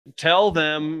Tell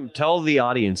the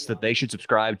audience that they should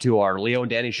subscribe to our Leo and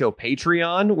Danny Show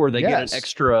Patreon, where they get an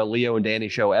extra Leo and Danny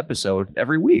Show episode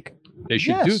every week. They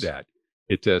should do that.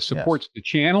 It supports the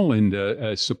channel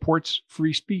and supports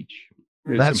free speech.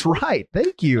 That's right.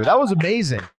 Thank you. That was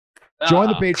amazing. Join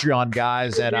the Patreon,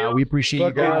 guys, and we appreciate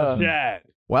you guys.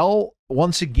 Well,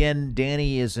 once again,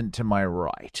 Danny isn't to my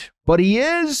right, but he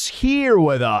is here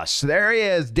with us. There he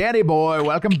is. Danny boy,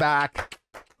 welcome back.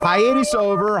 Hiatus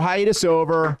over.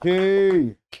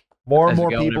 Hey. More and more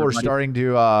people are starting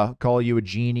to call you a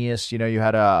genius. You know, you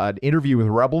had an interview with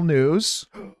Rebel News.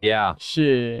 Yeah.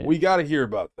 Shit. We got to hear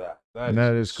about that.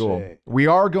 That is cool. We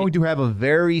are going to have a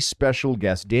very special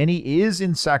guest. Danny is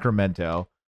in Sacramento,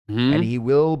 and he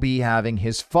will be having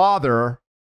his father,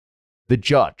 the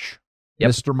judge,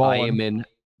 Mr. Mullen. I am in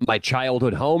my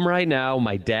childhood home right now.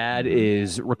 My dad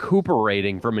is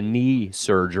recuperating from a knee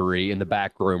surgery in the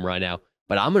back room right now.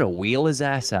 But I'm going to wheel his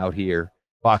ass out here,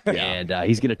 and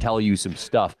he's going to tell you some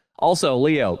stuff. Also,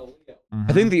 Leo,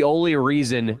 I think the only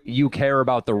reason you care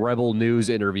about the Rebel News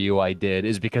interview I did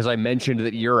is because I mentioned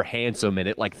that you're handsome in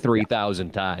it like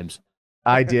 3,000 times.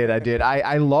 I did.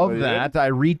 I love that. I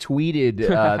retweeted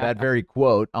that very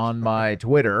quote on my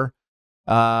Twitter.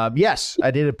 Yes,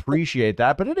 I did appreciate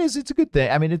that, but it's a good thing.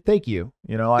 I mean, thank you.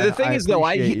 You know, the thing is, though,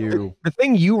 the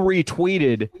thing you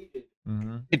retweeted.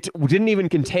 It didn't even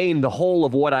contain the whole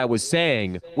of what I was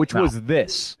saying, which was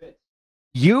this.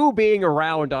 You being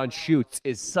around on shoots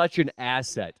is such an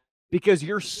asset because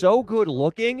you're so good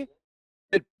looking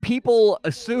that people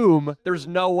assume there's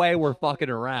no way we're fucking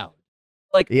around.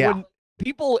 Like when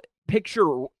people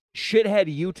picture shithead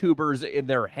YouTubers in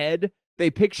their head, they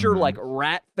picture like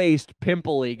rat-faced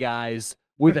pimply guys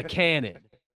with a cannon.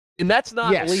 And that's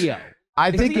not Leo. I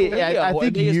think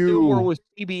you were with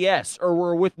CBS or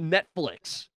we're with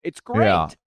Netflix. It's great. Yeah.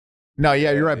 No,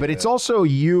 you're right. But it's also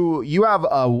you have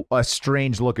a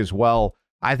strange look as well.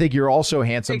 I think you're also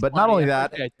handsome, but not only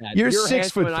that, you're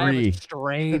 6'3". I have a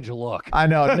strange look. I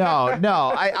know.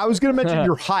 No. I was going to mention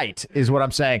your height is what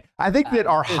I'm saying. I think that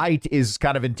our height is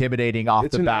kind of intimidating off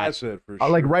the bat. It's an asset for sure.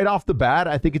 Like right off the bat,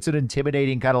 I think it's an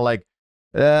intimidating kind of like,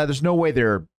 there's no way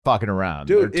they're fucking around.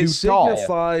 Dude, they're too it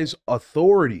signifies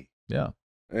authority. Yeah.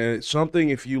 And it's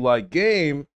something, if you like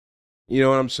game, you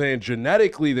know what I'm saying?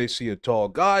 Genetically, they see a tall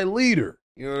guy leader.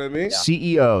 You know what I mean?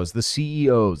 The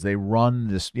CEOs, they run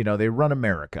this, they run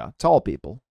America. Tall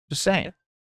people. Just saying.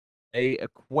 They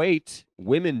equate,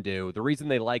 women do, the reason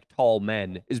they like tall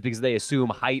men is because they assume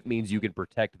height means you can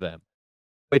protect them.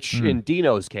 Which, in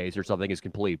Dino's case or something, is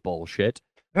complete bullshit.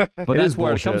 But that's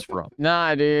where it comes from.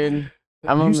 Nah, dude.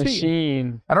 I'm a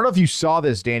machine. I don't know if you saw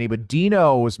this, Danny, but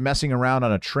Dino was messing around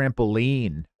on a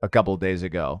trampoline a couple of days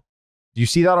ago. Do you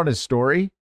see that on his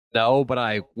story? No, but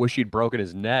I wish he'd broken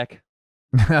his neck.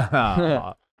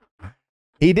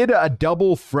 He did a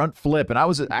double front flip, and I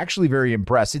was actually very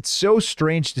impressed. It's so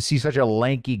strange to see such a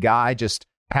lanky guy just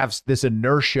have this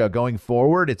inertia going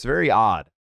forward. It's very odd.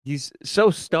 He's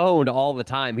so stoned all the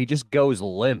time. He just goes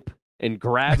limp and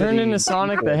gravity. Turned into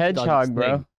Sonic the Hedgehog,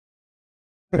 bro.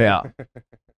 Yeah.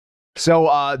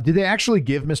 So, did they actually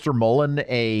give Mr. Mullen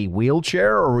a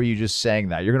wheelchair, or were you just saying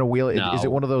that? You're going to wheel it? No. Is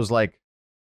it one of those, like...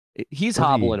 He's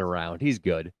hobbling around. He's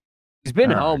good. He's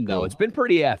been home, though. It's been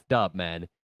pretty effed up, man.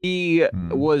 He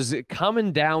was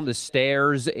coming down the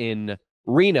stairs in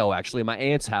Reno, actually, my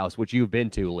aunt's house, which you've been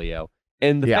to, Leo.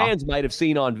 And the fans might have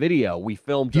seen on video. We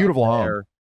filmed beautiful there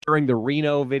during the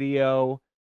Reno video.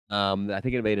 I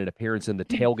think it made an appearance in the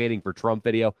tailgating for Trump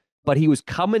video. But he was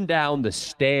coming down the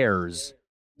stairs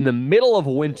in the middle of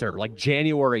winter, like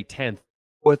January 10th,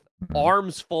 with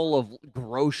arms full of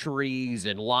groceries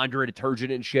and laundry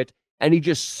detergent and shit. And he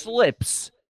just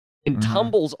slips and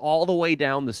tumbles all the way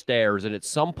down the stairs. And at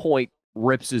some point,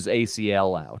 rips his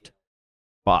ACL out.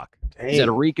 Fuck. He's had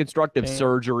reconstructive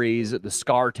surgeries. The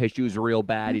scar tissue is real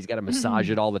bad. He's got to massage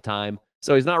it all the time.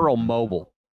 So he's not real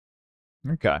mobile.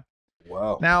 Okay.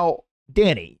 Wow. Now,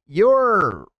 Danny,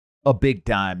 you're a big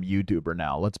time YouTuber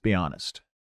now. Let's be honest.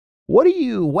 When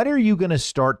are you going to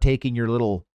start taking your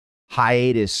little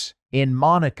hiatus in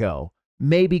Monaco?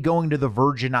 Maybe going to the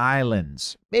Virgin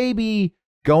Islands, maybe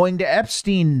going to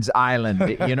Epstein's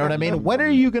Island. You know what I mean? When are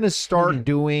you going to start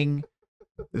doing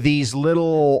these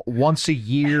little once a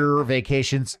year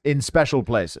vacations in special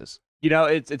places? You know,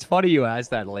 it's funny you asked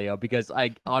that, Leo, because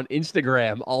on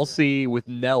Instagram, I'll see with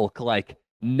Nelk, like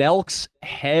Nelk's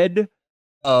head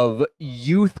of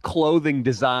youth clothing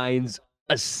designs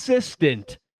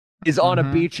assistant is on a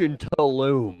beach in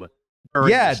Tulum.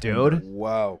 Yeah, dude.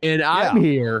 Wow. And I'm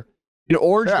here in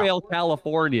Orangevale,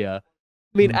 California.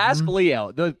 I mean, ask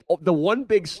Leo. The one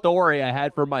big story I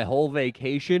had for my whole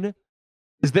vacation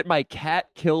is that my cat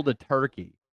killed a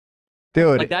turkey.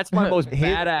 Dude, Like that's my most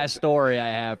badass story I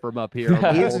have from up here.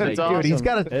 Dude, he's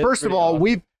got to. First of all,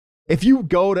 if you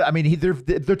go to, I mean,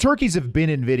 the turkeys have been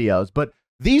in videos, but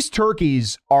these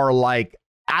turkeys are like,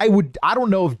 I don't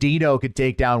know if Dino could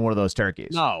take down one of those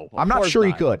turkeys. No, I'm not sure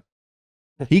he could.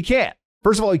 He can't.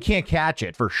 First of all, he can't catch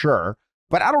it for sure,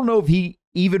 but I don't know if he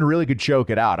even really could choke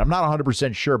it out. I'm not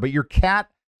 100% sure, but your cat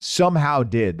somehow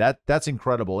did. That's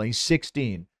incredible. And he's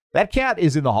 16. That cat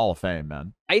is in the Hall of Fame,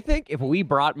 man. I think if we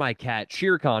brought my cat,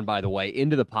 Shere Khan, by the way,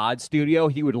 into the pod studio,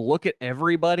 he would look at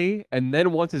everybody, and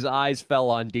then once his eyes fell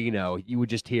on Dino, you would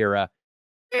just hear a...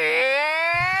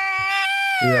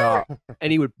 Yeah.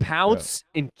 And he would pounce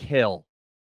and kill.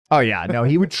 Oh, yeah. No,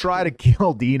 he would try to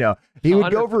kill Dino. He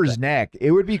would go for his neck.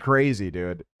 It would be crazy,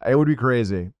 dude. It would be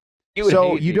crazy.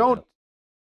 So you don't...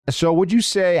 So would you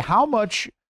say how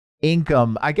much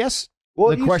income, I guess...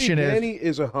 Well, the question is, Danny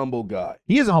is a humble guy.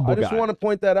 He is a humble guy. I just want to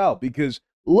point that out because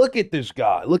look at this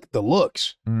guy. Look at the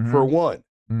looks, for one.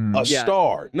 A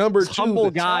star. Number two,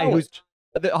 humble guy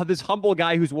this humble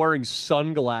guy who's wearing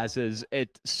sunglasses at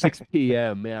 6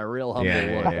 p.m. Yeah, real humble.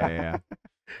 Yeah.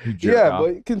 Yeah,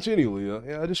 but continually.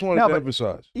 I just wanted to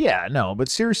emphasize. Yeah, no, but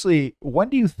seriously, when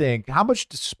do you think, how much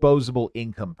disposable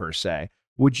income per se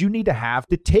would you need to have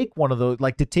to take one of those,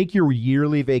 like to take your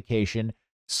yearly vacation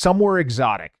somewhere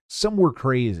exotic, somewhere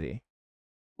crazy?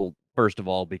 Well, first of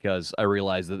all, because I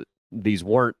realized that these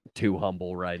weren't too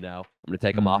humble right now. I'm going to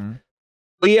take them off.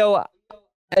 Leo,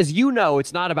 as you know,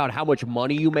 it's not about how much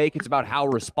money you make. It's about how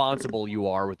responsible you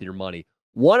are with your money.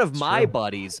 One of my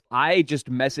buddies, I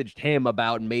just messaged him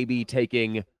about maybe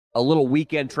taking a little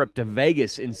weekend trip to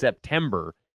Vegas in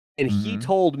September. And he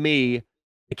told me,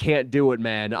 I can't do it,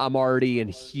 man. I'm already in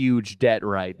huge debt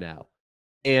right now.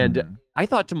 And I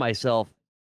thought to myself,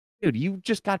 dude, you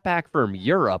just got back from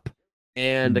Europe,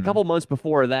 and a couple months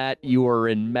before that, you were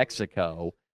in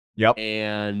Mexico. Yep.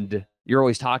 And you're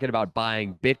always talking about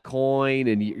buying Bitcoin,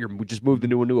 and you're just moved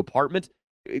into a new apartment.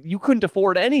 You couldn't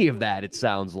afford any of that, it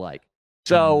sounds like.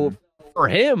 So for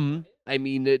him, I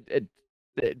mean,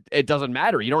 it doesn't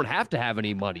matter. You don't have to have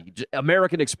any money.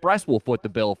 American Express will foot the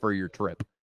bill for your trip.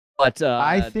 But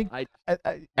I think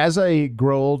as I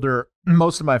grow older,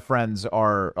 most of my friends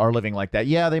are living like that.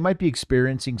 Yeah, they might be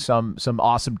experiencing some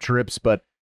awesome trips, but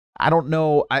I don't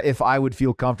know if I would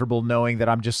feel comfortable knowing that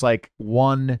I'm just like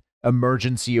one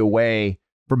emergency away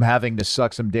from having to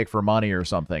suck some dick for money or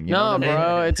something. You know what I mean?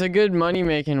 Bro, it's a good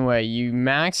money-making way. You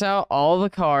max out all the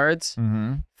cards,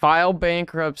 file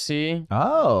bankruptcy,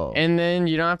 and then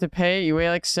you don't have to pay it. You wait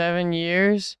like 7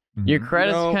 years. Your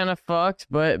credit's kind of fucked,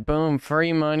 but boom,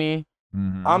 free money.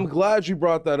 I'm glad you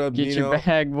brought that up, Get Dino, your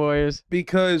bag, boys.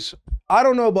 because I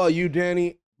don't know about you,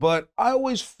 Danny, but I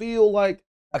always feel like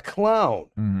a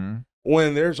clown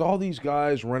when there's all these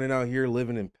guys running out here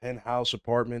living in penthouse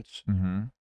apartments,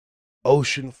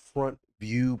 oceanfront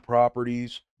view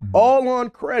properties, all on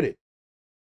credit.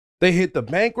 They hit the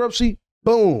bankruptcy,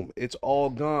 boom, it's all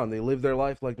gone. They live their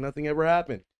life like nothing ever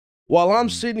happened. While I'm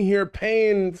sitting here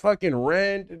paying fucking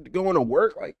rent and going to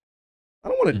work, like, I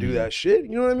don't want to do that shit.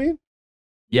 You know what I mean?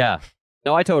 Yeah.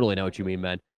 No, I totally know what you mean,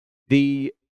 man.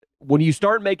 When you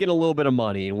start making a little bit of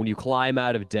money and when you climb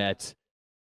out of debt,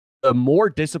 the more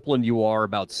disciplined you are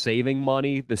about saving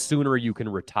money, the sooner you can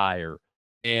retire.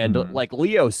 And like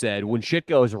Leo said, when shit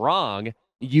goes wrong,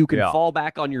 you can fall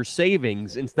back on your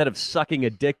savings instead of sucking a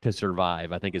dick to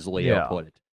survive, I think as Leo put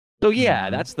it. So yeah,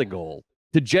 that's the goal.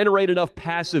 To generate enough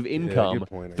passive income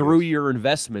through your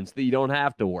investments that you don't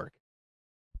have to work.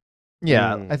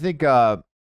 Yeah, I think,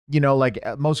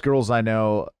 like most girls I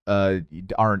know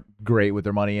aren't great with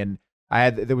their money. And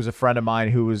there was a friend of mine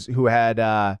who had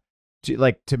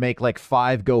to make like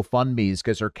 5 GoFundMes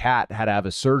because her cat had to have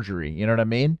a surgery. You know what I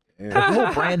mean? Yeah. If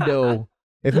little Brando,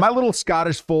 if my little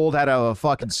Scottish fold had a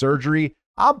fucking surgery,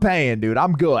 I'm paying, dude.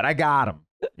 I'm good. I got him.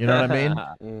 You know what I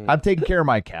mean? I'm taking care of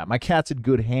my cat. My cat's in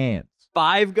good hands.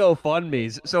 5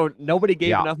 GoFundMes, so nobody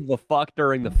gave enough of a fuck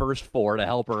during the first 4 to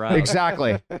help her out.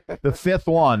 Exactly. The 5th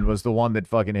one was the one that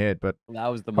fucking hit, but that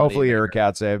was the money. Hopefully your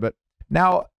cat saved. But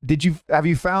now, have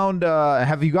you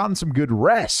gotten some good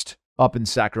rest up in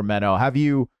Sacramento? Have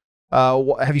you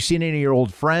seen any of your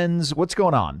old friends? What's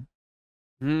going on?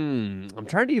 I'm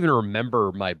trying to even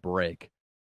remember my break.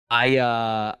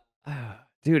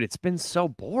 Dude, it's been so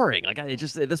boring. Like, at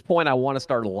this point, I want to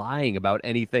start lying about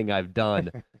anything I've done.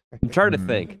 I'm trying to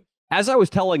think. As I was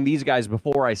telling these guys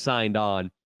before I signed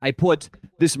on, I put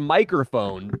this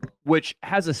microphone, which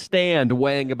has a stand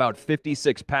weighing about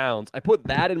 56 pounds. I put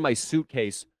that in my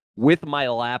suitcase with my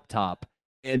laptop.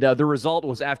 And the result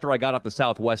was after I got off the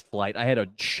Southwest flight, I had a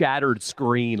shattered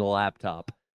screen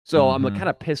laptop. So I'm kind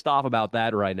of pissed off about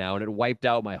that right now, and it wiped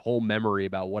out my whole memory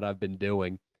about what I've been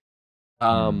doing.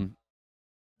 I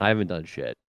haven't done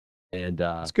shit, and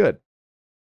it's good.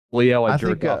 Leo, I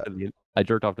jerked off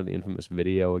to the infamous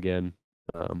video again.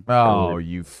 Oh,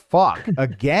 you fuck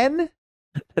again!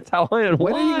 That's how I am.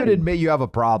 When are you going to admit you have a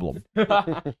problem?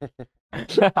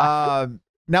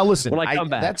 Now listen, when I come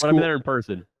back, that's when cool. I'm there in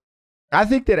person. I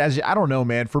think that I don't know,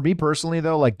 man. For me personally,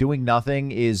 though, like doing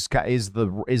nothing is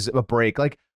a break.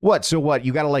 Like what? So what?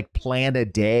 You got to like plan a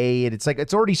day, and it's like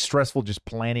it's already stressful just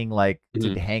planning like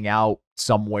to hang out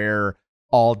somewhere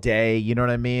all day. You know what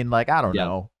I mean? Like I don't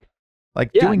know.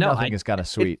 Like doing nothing is kind of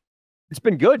sweet. It's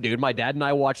been good, dude. My dad and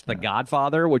I watched The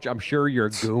Godfather, which I'm sure your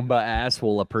Goomba ass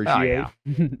will appreciate. Oh, yeah.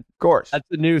 Of course. That's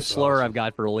the new slur I've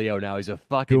got for Leo now. He's a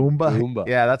fucking Goomba.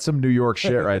 Yeah, that's some New York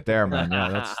shit right there, man.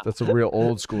 Yeah, that's a real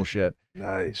old school shit.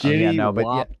 Nice.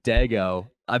 Dago.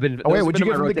 I've been. Oh wait, what'd you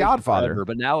get from The Godfather? Forever,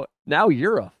 but now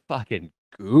you're a fucking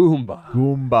Goomba.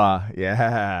 Goomba.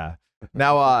 Yeah.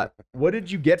 Now, what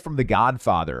did you get from The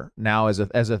Godfather? Now, as a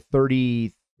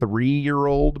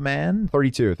 33-year-old man,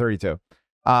 32.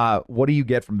 What do you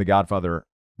get from The Godfather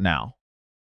now?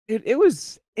 It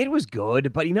was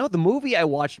good, but the movie I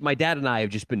watched, my dad and I have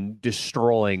just been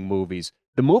destroying movies.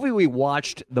 The movie we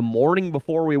watched the morning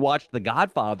before we watched The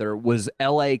Godfather was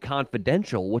L.A.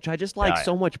 Confidential, which I just like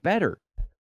so much better.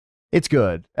 It's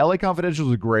good. L.A. Confidential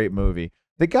is a great movie.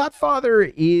 The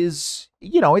Godfather is,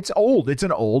 it's old. It's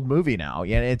an old movie now.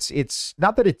 And it's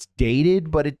not that it's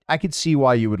dated, but I could see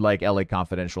why you would like L.A.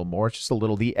 Confidential more. It's just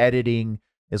the editing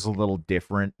is a little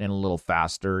different and a little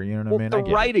faster. You know what I mean? The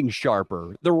writing's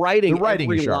sharper. The writing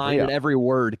every sharper, line and every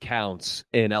word counts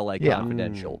in L.A.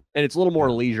 Confidential. And it's a little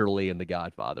more leisurely in The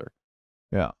Godfather.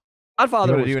 Yeah.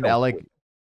 Godfather was doing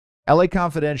L.A.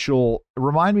 Confidential.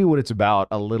 Remind me what it's about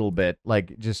a little bit.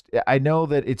 Like, I know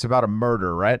that it's about a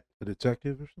murder, right? A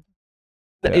detective or something?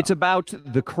 Yeah. It's about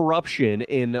the corruption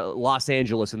in Los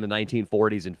Angeles in the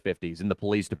 1940s and 50s, in the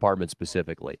police department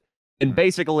specifically. And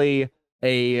basically,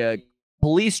 a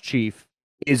police chief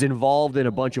is involved in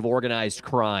a bunch of organized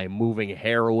crime, moving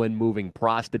heroin, moving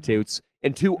prostitutes,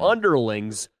 and two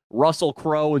underlings, Russell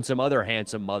Crowe and some other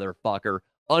handsome motherfucker,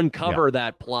 uncover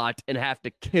that plot and have to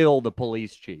kill the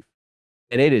police chief.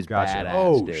 And it is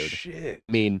badass, dude. Shit.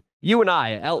 I mean, you and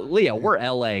I, Leo, we're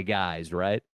LA guys,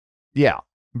 right? Yeah,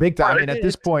 big time. I mean, at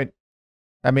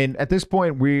this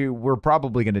point, we're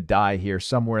probably going to die here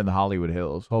somewhere in the Hollywood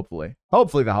Hills. Hopefully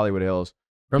the Hollywood Hills.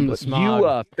 From the smog.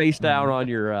 You face down on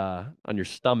your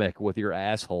stomach with your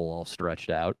asshole all stretched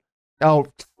out. Oh,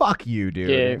 fuck you,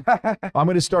 dude. Yeah. I'm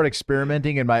going to start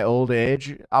experimenting in my old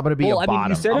age. I'm going to be a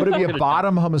bottom. I'm going to be a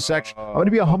bottom homosexual. I'm going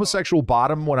to be a homosexual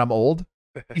bottom when I'm old.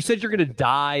 You said you're going to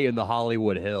die in the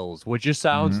Hollywood Hills, which just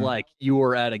sounds like you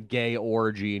were at a gay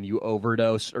orgy and you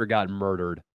overdosed or got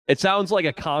murdered. It sounds like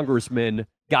a congressman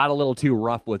got a little too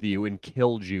rough with you and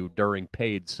killed you during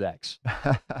paid sex.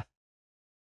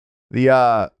 Be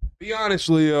honest,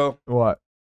 Leo. What?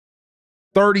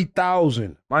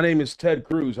 30,000. My name is Ted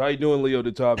Cruz. How you doing, Leo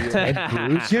DiTavio? Ted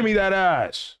Cruz? Give me that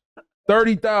ass.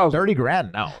 30,000. 30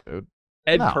 grand? No, dude.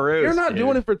 Ed Cruz. You're not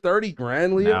doing it for 30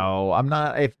 grand, Leo? No, I'm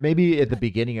not. If maybe at the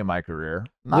beginning of my career.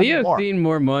 Leo's seen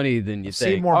more money than you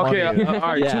think. Okay, all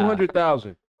right,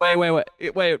 200,000.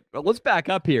 Wait. Let's back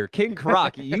up here. King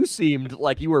Croc, you seemed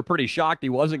like you were pretty shocked he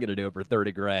wasn't going to do it for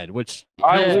 30 grand, which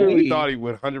I literally thought he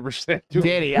would 100% do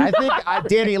it.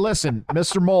 Danny, listen,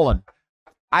 Mr. Mullen,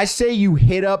 I say you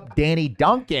hit up Danny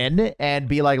Duncan and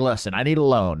be like, listen, I need a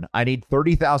loan. I need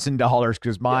 $30,000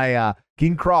 because my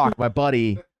King Croc, my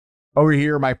buddy over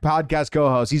here, my podcast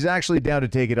co-host, he's actually down to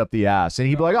take it up the ass. And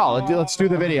he'd be like, oh, let's do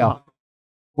the video.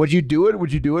 Would you do it?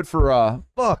 Would you do it for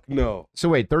fuck no. So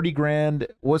wait, 30 grand.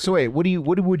 What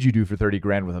would you do for 30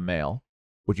 grand with a male?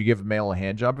 Would you give a male a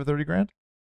hand job for 30 grand?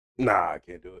 Nah, I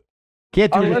can't do it.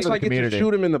 Can't do it unless I get to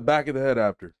shoot him in the back of the head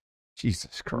after.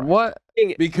 Jesus Christ. What?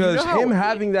 Because him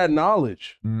having that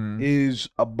knowledge is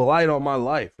a blight on my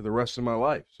life for the rest of my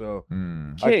life. So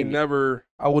I will never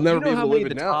be able to live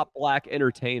it now. The top black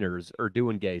entertainers are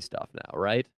doing gay stuff now,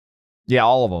 right? Yeah,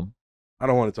 all of them. I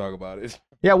don't want to talk about it.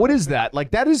 Yeah, what is that? Like,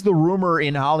 that is the rumor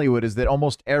in Hollywood, is that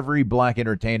almost every black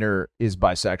entertainer is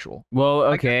bisexual. Well,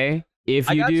 okay.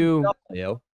 I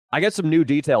got some new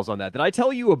details on that. Did I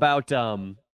tell you about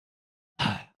a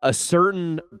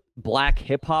certain black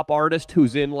hip-hop artist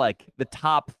who's in, like, the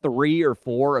top 3 or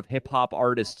 4 of hip-hop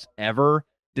artists ever,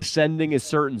 descending a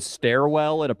certain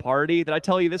stairwell at a party? Did I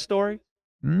tell you this story?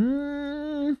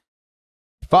 Fuck.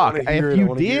 If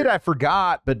you did, I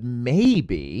forgot, but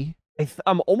maybe...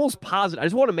 I'm almost positive. I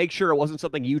just want to make sure it wasn't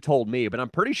something you told me, but I'm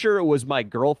pretty sure it was my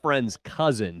girlfriend's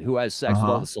cousin who has sex with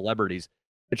all the celebrities.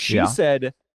 But she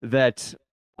said that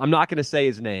I'm not going to say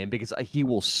his name because he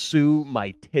will sue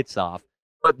my tits off.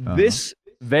 But this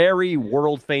very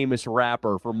world famous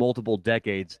rapper for multiple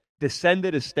decades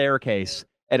descended a staircase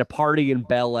at a party in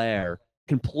Bel Air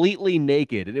completely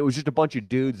naked. And it was just a bunch of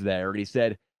dudes there. And he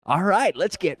said, "All right,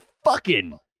 let's get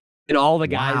fucking." And all the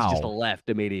guys just left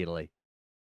immediately.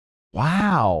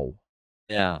 Wow.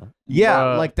 Yeah.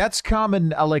 Yeah, like that's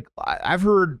common. Like I've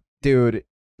heard, dude,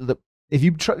 if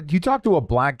you talk to a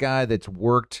black guy that's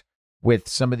worked with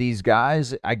some of these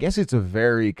guys, I guess it's a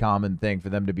very common thing for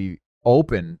them to be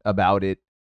open about it.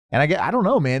 And I don't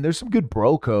know, man. There's some good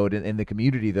bro code in the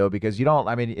community, though, because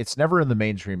it's never in the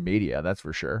mainstream media, that's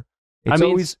for sure. It's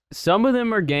always some of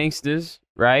them are gangsters,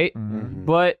 right? Mm-hmm.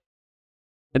 But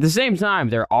at the same time,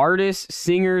 they're artists,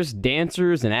 singers,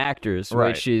 dancers, and actors, right.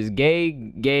 Which is gay,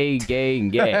 gay, gay,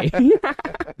 and gay.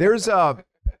 There is a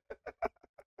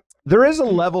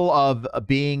level of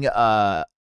being, I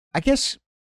guess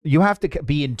you have to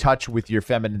be in touch with your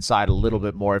feminine side a little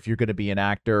bit more if you're going to be an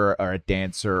actor or a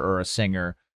dancer or a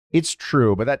singer. It's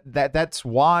true, but that's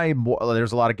why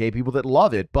there's a lot of gay people that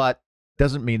love it, but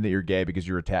doesn't mean that you're gay because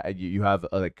you have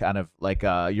a kind of like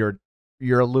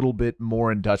you're a little bit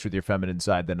more in touch with your feminine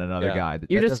side than another guy.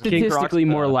 You're just statistically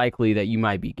more likely that you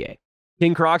might be gay.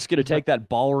 King Croc's going to take that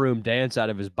ballroom dance out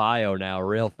of his bio now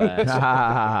real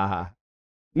fast.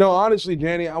 No, honestly,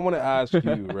 Danny, I want to ask you,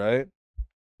 right?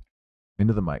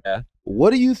 Into the mic. Yeah.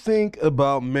 What do you think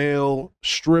about male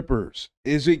strippers?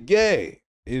 Is it gay?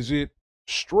 Is it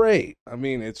straight? I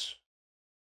mean, it's...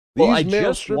 I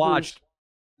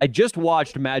just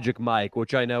watched Magic Mike,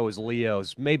 which I know is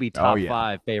Leo's maybe top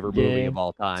 5 favorite movie of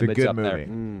all time. It's a good up movie. There.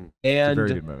 And it's a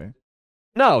very good movie.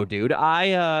 No, dude,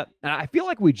 I feel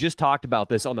like we just talked about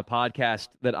this on the podcast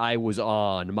that I was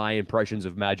on, my impressions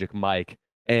of Magic Mike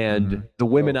and the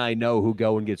women I know who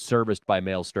go and get serviced by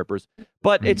male strippers.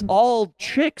 But it's all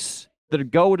chicks that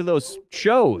go to those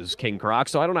shows, King Croc,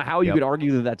 so I don't know how you could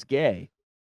argue that that's gay.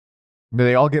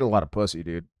 They all get a lot of pussy,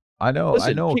 dude. I know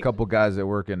a couple guys that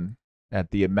work at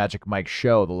the Magic Mike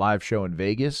show, the live show in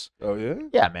Vegas. Oh, yeah?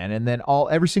 Yeah, man. And then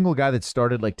every single guy that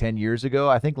started like 10 years ago,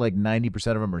 I think like 90%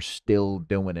 of them are still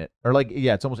doing it. Or like,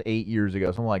 it's almost 8 years ago,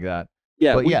 something like that.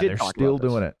 Yeah, but they're still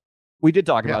doing it. We did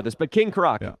talk about this, but King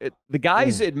Croc, the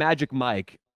guys at Magic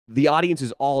Mike, the audience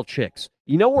is all chicks.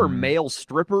 You know where male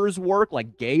strippers work,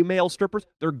 like gay male strippers?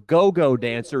 They're go-go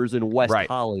dancers in West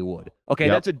Hollywood. Okay,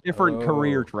 that's a different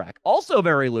career track. Also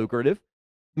very lucrative.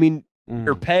 I mean,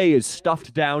 your pay is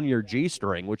stuffed down your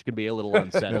G-string, which can be a little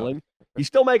unsettling. You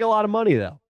still make a lot of money,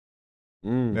 though.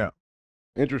 Yeah.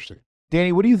 Interesting.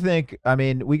 Danny, what do you think? I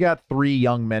mean, we got 3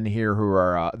 young men here who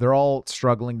are, they're all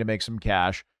struggling to make some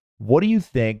cash. What do you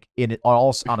think,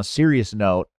 on a serious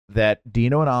note, that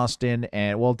Dino and Austin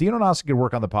Dino and Austin could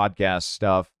work on the podcast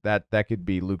stuff. That could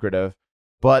be lucrative.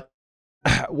 But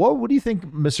what do you think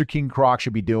Mr. King Croc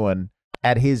should be doing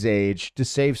at his age to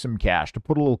save some cash, to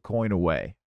put a little coin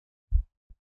away?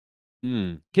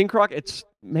 King Croc, it's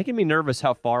making me nervous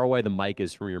how far away the mic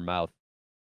is from your mouth.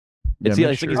 I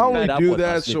only do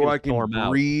that so I can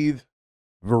breathe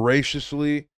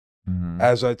voraciously,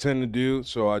 as I tend to do.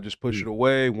 So I just push it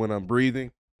away when I'm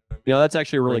breathing. You know, that's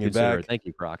actually really considerate. Thank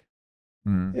you, Croc.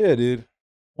 Yeah, dude.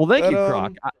 Well, thank you,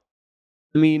 Croc. I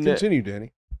mean, continue,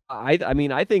 Danny.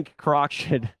 I think Croc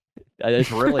should.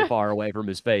 It's really far away from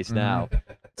his face now.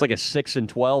 It's like a 6 and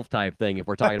 12 type thing if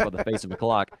we're talking about the face of a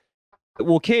clock.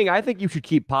 Well, King, I think you should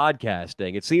keep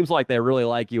podcasting. It seems like they really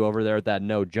like you over there at that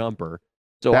No Jumper.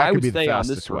 So I would stay on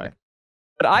this way.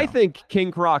 But I think, King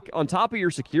Croc, on top of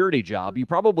your security job, you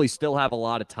probably still have a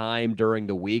lot of time during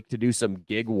the week to do some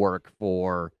gig work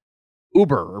for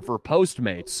Uber or for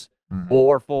Postmates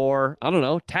or for, I don't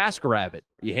know, TaskRabbit.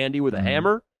 You handy with a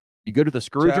hammer? You good with a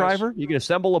screwdriver? You can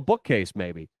assemble a bookcase,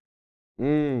 maybe.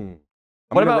 I'm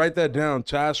going to write that down,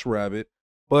 TaskRabbit.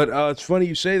 But it's funny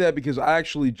you say that because I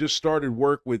actually just started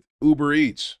work with Uber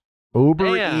Eats.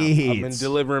 Uber Eats. I've been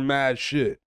delivering mad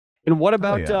shit. And what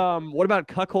about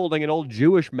cuckolding an old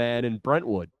Jewish man in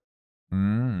Brentwood?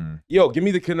 Yo, give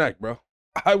me the connect, bro.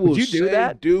 I will. Would you do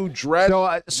that? Dude, dress.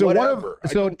 So whatever. I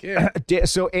don't care.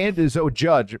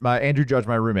 Andrew Judge,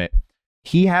 my roommate,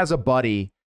 he has a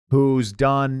buddy who's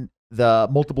done the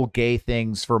multiple gay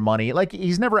things for money. Like,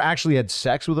 he's never actually had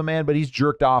sex with a man, but he's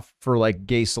jerked off for like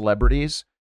gay celebrities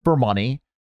for money,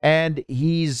 and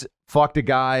he's fucked a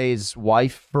guy's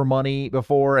wife for money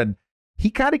before. And he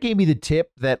kind of gave me the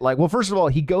tip that, like, well, first of all,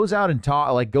 he goes out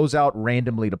and goes out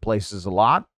randomly to places a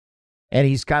lot. And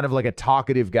he's kind of like a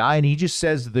talkative guy, and he just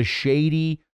says the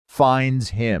shady finds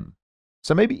him.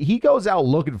 So maybe he goes out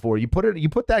looking for you. You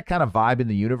put that kind of vibe in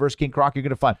the universe, King Croc, you're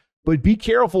going to find. But be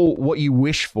careful what you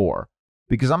wish for,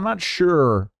 because I'm not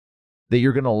sure that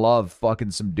you're going to love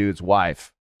fucking some dude's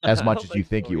wife as much as you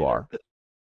think you are.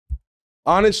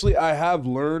 Honestly, I have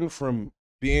learned from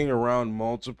being around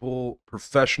multiple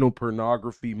professional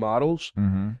pornography models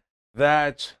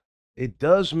that it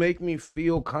does make me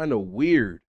feel kind of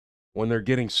weird when they're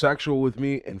getting sexual with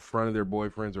me in front of their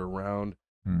boyfriends or around.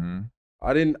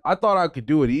 I thought I could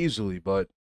do it easily, but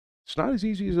it's not as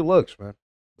easy as it looks, man.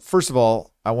 First of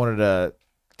all, I wanted to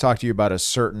talk to you about a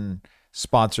certain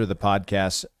sponsor of the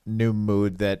podcast, New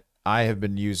Mood, that I have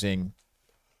been using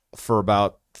for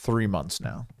about 3 months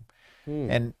now.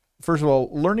 And first of all,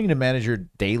 learning to manage your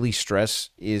daily stress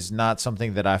is not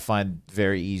something that I find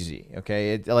very easy.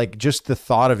 Okay, like just the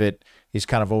thought of it is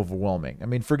kind of overwhelming. I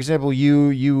mean, for example,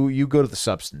 you go to the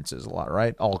substances a lot,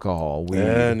 right? Alcohol, weed,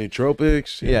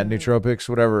 nootropics, yeah, nootropics,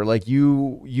 whatever. Like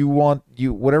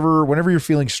whenever you're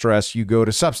feeling stress, you go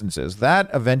to substances. That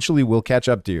eventually will catch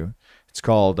up to you. It's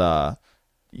called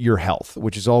your health,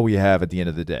 which is all we have at the end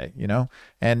of the day, you know?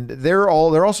 And they're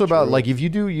also about like, if you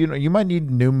do, you might need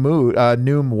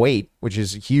Noom Weight, which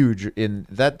is huge in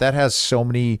that has so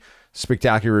many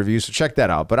spectacular reviews. So check that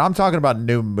out. But I'm talking about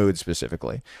Noom Mood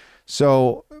specifically.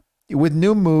 So with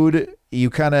Noom Mood, you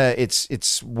kind of, it's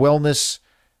wellness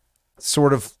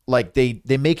sort of like they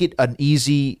make it an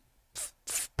easy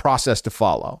process to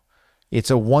follow. It's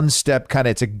a one-step kind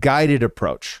of, it's a guided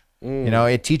approach. You know,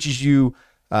 it teaches you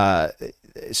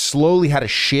slowly how to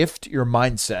shift your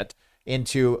mindset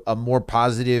into a more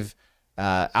positive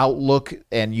outlook,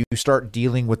 and you start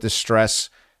dealing with the stress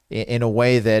in a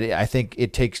way that I think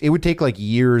it would take like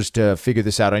years to figure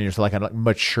this out on yourself, like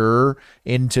mature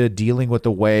into dealing with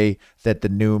the way that the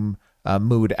Noom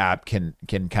Mood app can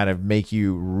kind of make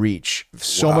you reach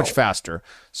so much faster.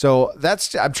 So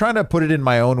I'm trying to put it in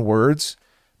my own words,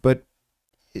 but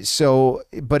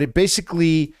it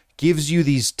basically gives you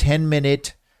these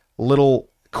 10-minute little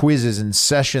quizzes and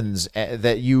sessions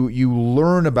that you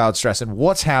learn about stress and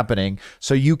what's happening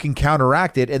so you can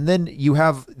counteract it. And then you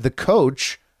have the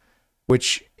coach,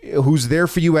 who's there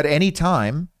for you at any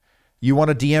time. You want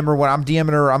to DM her. When I'm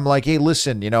DMing her, I'm like, hey,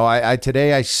 listen,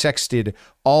 today I sexted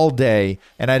all day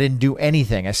and I didn't do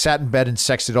anything. I sat in bed and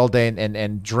sexted all day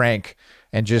and drank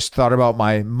and just thought about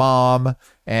my mom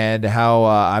and how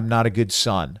I'm not a good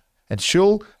son. And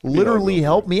she'll literally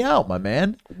help me out, my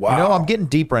man. Wow. I'm getting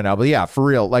deep right now, but yeah, for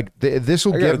real. Like this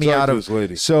will get me out of.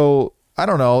 So I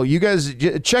don't know. You guys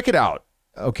check it out,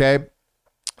 okay?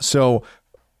 So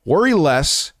worry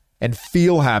less and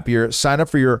feel happier. Sign up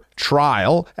for your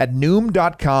trial at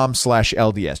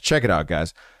Noom.com/LDS. Check it out,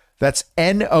 guys. That's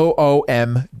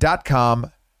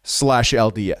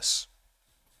NOOM.com/LDS.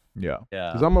 Yeah.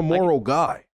 Because I'm a moral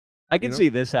guy. I can see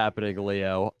this happening,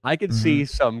 Leo. I can see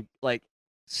some like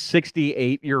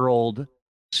 68-year-old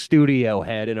studio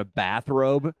head in a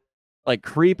bathrobe, like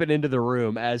creeping into the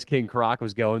room as King Croc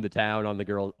was going to town on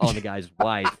the guy's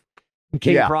wife. And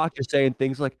King Croc just saying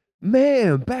things like,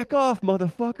 "Man, back off,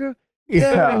 motherfucker!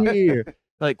 Get out of here!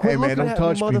 Like, quit hey man, don't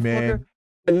touch me, man.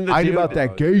 I ain't about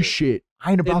that gay shit.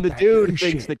 I ain't about that gay shit." And the dude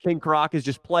thinks that King Croc is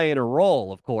just playing a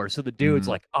role, of course. So the dude's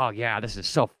like, "Oh yeah, this is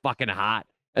so fucking hot,"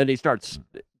 and he starts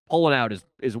pulling out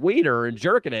his wiener and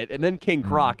jerking it, and then King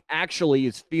Croc actually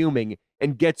is fuming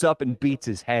and gets up and beats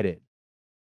his head in.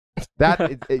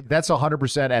 That's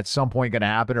 100% at some point going to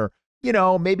happen, or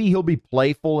maybe he'll be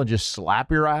playful and just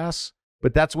slap your ass.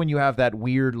 But that's when you have that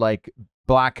weird like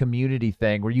black community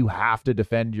thing where you have to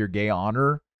defend your gay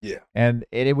honor. Yeah, and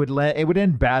it would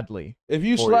end badly if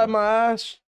you slap my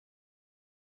ass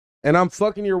and I'm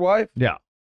fucking your wife. Yeah,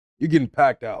 you're getting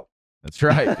packed out. That's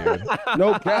right, dude.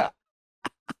 No cap.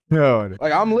 No,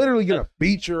 like I'm literally gonna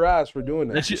beat your ass for doing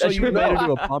that. So you made it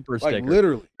into a bumper sticker, like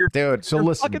literally, dude. So you're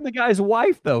listen, fucking the guy's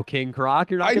wife though, King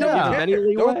Croc. You're not gonna give him any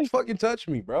leeway. Don't fucking touch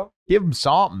me, bro. Give him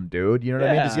something, dude. You know what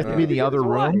I mean? Does he have to be in the other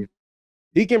room?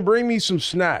 He can bring me some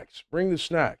snacks. Bring the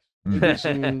snacks.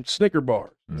 Some Snicker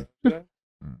bars. Okay?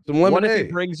 Some lemonade. What if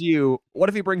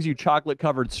he brings you chocolate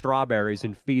covered strawberries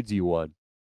and feeds you one?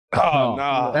 Oh,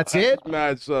 nah. That's it?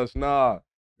 Mad sus. Nah.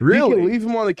 Really? You can leave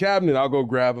him on the cabinet. I'll go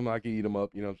grab him. I can eat him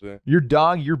up. You know what I'm saying? Your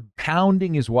dog, you're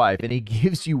pounding his wife, and he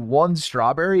gives you one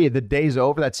strawberry, and the day's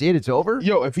over. That's it? It's over?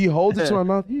 Yo, if he holds it to my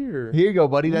mouth, here you go,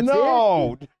 buddy. That's it?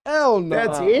 No. Hell no.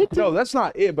 That's it? No, that's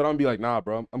not it, but I'm be like, nah,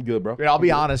 bro. I'm good, bro. Dude, I'll be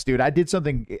honest, dude. I did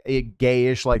something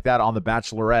gayish like that on The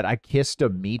Bachelorette. I kissed a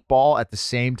meatball at the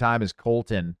same time as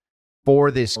Colton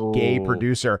for this gay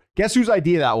producer. Guess whose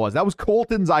idea that was? That was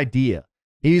Colton's idea.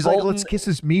 He's like, let's kiss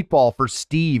this meatball for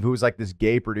Steve, who's like this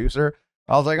gay producer.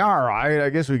 I was like, all right, I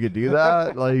guess we could do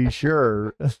that. Like,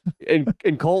 sure.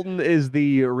 And Colton is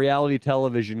the reality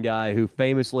television guy who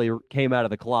famously came out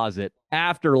of the closet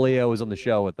after Leo was on the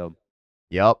show with them.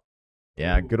 Yep.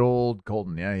 Yeah, good old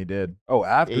Colton. Yeah, he did. Oh,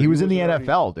 after he was in the already...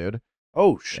 NFL, dude.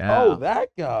 Oh, that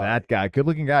guy. That guy,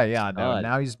 good-looking guy. Yeah, no.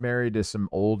 Now he's married to some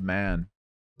older man.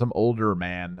 I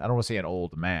don't want to say an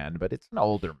old man, but it's an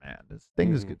older man. This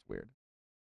thing just gets weird.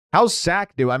 How's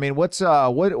Sac do? I mean, what's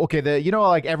okay,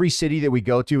 like every city that we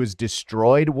go to is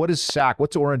destroyed. What is Sac?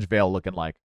 What's Orangevale looking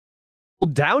like? Well,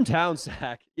 downtown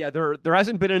Sac, yeah, there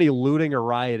hasn't been any looting or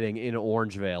rioting in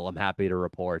Orangevale, I'm happy to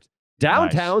report.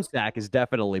 Downtown Sac is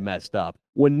definitely messed up.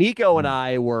 When Nico and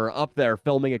I were up there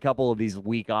filming a couple of these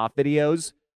week off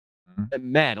videos,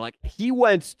 man, like he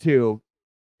went to,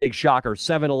 big shocker,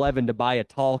 7-Eleven to buy a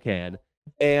tall can,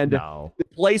 and the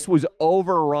place was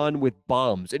overrun with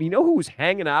bums. And you know who was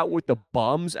hanging out with the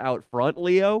bums out front,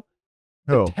 Leo?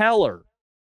 The teller.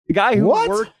 The guy who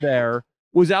worked there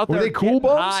was out there getting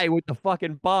high with the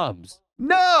fucking bums.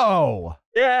 No!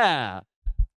 Yeah.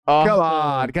 Come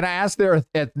on. Can I ask their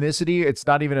ethnicity? It's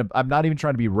not even I'm not even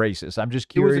trying to be racist. I'm just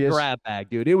curious. It was a grab bag,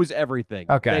 dude. It was everything.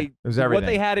 Okay. It was everything. What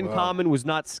they had in common was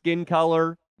not skin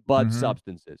color, but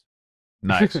substances.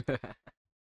 Nice.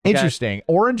 Interesting.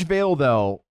 Orangevale,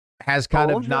 though, has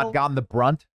kind of not gotten the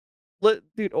brunt.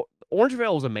 Dude,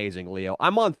 Orangevale is amazing, Leo.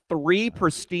 I'm on 3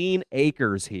 pristine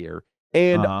acres here,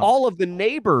 and all of the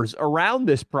neighbors around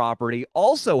this property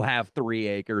also have 3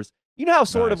 acres. You know how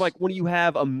sort of like when you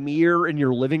have a mirror in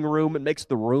your living room, it makes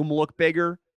the room look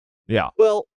bigger? Yeah.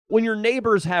 Well, when your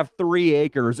neighbors have 3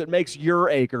 acres, it makes your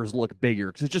acres look bigger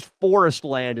because it's just forest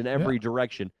land in every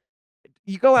direction.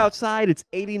 You go outside, it's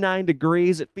 89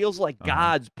 degrees. It feels like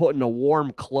God's putting a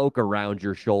warm cloak around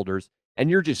your shoulders, and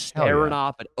you're just staring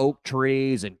off at oak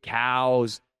trees and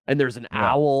cows, and there's an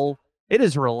owl. It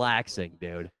is relaxing,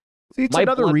 dude. See, it's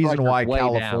another reason why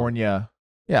California...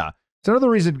 Yeah. It's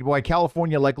another reason why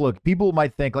California, like, look, people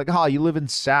might think, like, you live in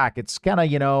Sac. It's kind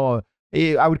of,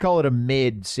 I would call it a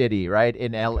mid-city, right,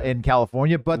 in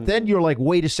California. But then you're like,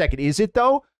 wait a second, is it,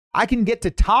 though? I can get to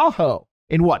Tahoe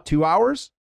in, 2 hours?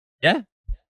 Yeah.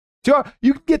 2 hours.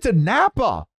 You can get to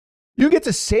Napa. You can get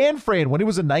to San Fran when it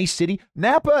was a nice city.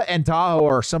 Napa and Tahoe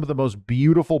are some of the most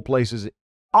beautiful places,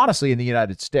 honestly, in the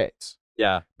United States.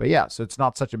 Yeah. But, yeah, so it's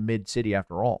not such a mid-city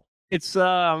after all. It's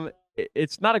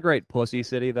not a great pussy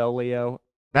city though, Leo.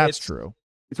 That's true.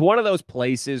 It's one of those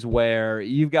places where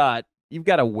you've got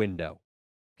a window.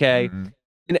 Okay.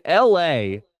 In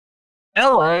LA,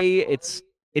 it's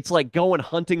like going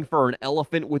hunting for an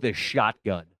elephant with a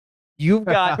shotgun. You've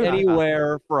got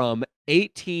anywhere from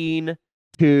 18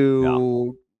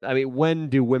 to I mean, when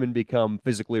do women become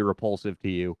physically repulsive to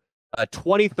you?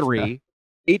 23.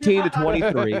 18 to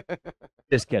 23.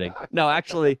 Just kidding. No,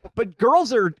 actually, but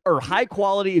girls are high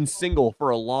quality and single for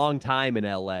a long time in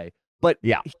LA. But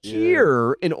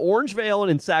here in Orangevale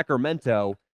and in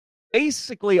Sacramento,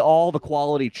 basically all the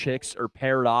quality chicks are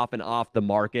paired off and off the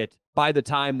market by the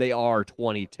time they are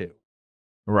 22.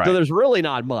 Right. So there's really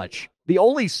not much. The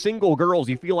only single girls,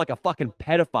 you feel like a fucking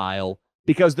pedophile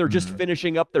because they're just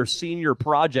finishing up their senior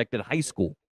project in high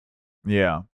school.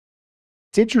 Yeah.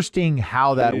 It's interesting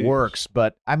how that works,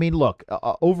 but I mean, look,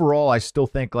 overall, I still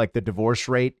think like the divorce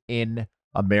rate in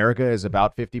America is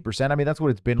about 50%. I mean, that's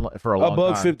what it's been for a long time.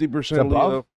 Above 50%.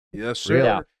 Above? Yes, sir. Really?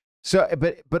 Yeah. So,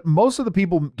 but most of the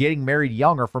people getting married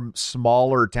young are from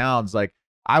smaller towns. Like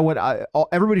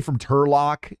everybody from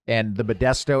Turlock and the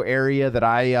Modesto area that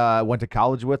I went to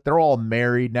college with, they're all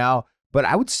married now. But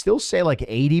I would still say like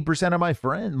 80%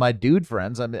 of my dude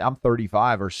friends, I'm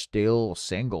 35, are still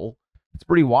single. It's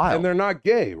pretty wild. And they're not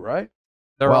gay, right?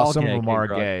 They're all some gay, of them King are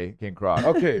Croc. gay, King Croc.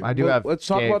 Okay, I do have. Let's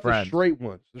talk about friends. the straight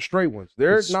ones. The straight ones.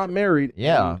 They're not married.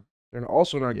 Yeah. They're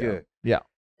also not gay. Yeah.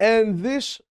 And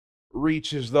this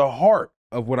reaches the heart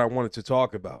of what I wanted to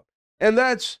talk about. And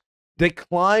that's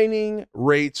declining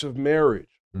rates of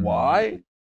marriage. Why?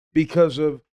 Because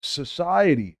of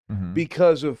society,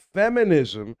 because of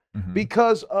feminism,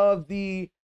 because of the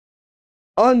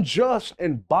unjust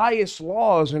and biased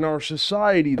laws in our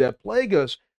society that plague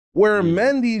us, where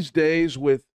men these days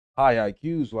with high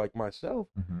IQs like myself,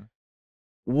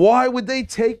 why would they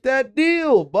take that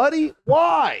deal, buddy?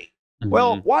 Why?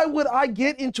 Well, why would I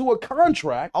get into a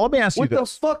contract let me ask you with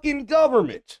this. the fucking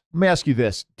government? Let me ask you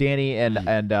this, Danny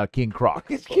and King Croc.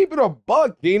 Let's keep it a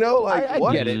buck, Dino. Like, I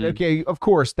what? get it. Okay, of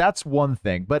course, that's one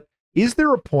thing. But is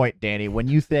there a point, Danny, when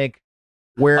you think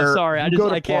where I'm sorry, you go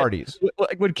to can't. parties?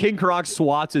 Like when King Croc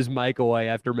swats his mic away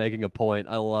after making a point.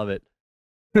 I love it.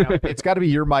 It's got to be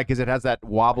your mic because it has that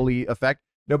wobbly effect.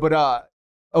 No, but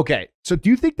okay. So do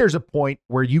you think there's a point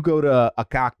where you go to a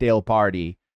cocktail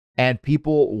party and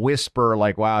people whisper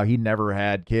like, wow, he never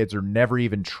had kids or never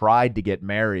even tried to get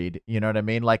married? You know what I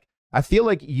mean? Like, I feel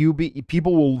like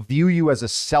people will view you as a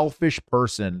selfish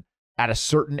person at a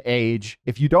certain age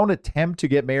if you don't attempt to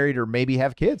get married or maybe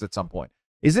have kids at some point?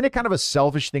 Isn't it kind of a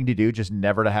selfish thing to do, just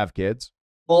never to have kids?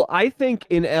 Well, I think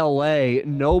in LA,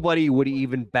 nobody would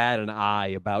even bat an eye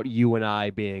about you and I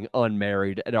being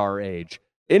unmarried at our age.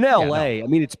 In LA, I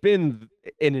mean, it's been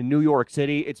in New York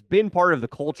City, it's been part of the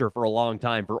culture for a long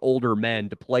time for older men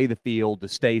to play the field, to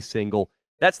stay single.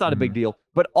 That's not a big deal.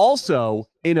 But also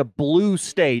in a blue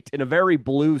state, in a very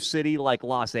blue city like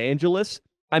Los Angeles,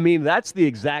 I mean, that's the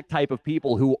exact type of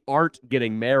people who aren't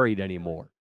getting married anymore.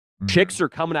 Chicks are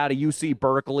coming out of UC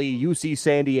Berkeley, UC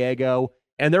San Diego,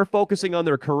 and they're focusing on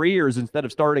their careers instead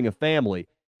of starting a family.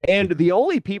 And the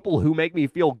only people who make me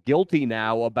feel guilty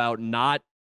now about not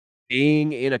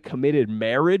being in a committed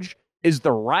marriage is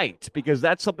the right, because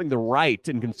that's something the right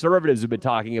and conservatives have been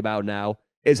talking about now,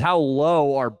 is how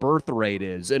low our birth rate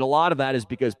is. And a lot of that is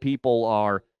because people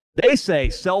are, they say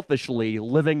selfishly,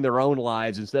 living their own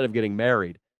lives instead of getting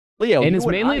married. Leo, and it's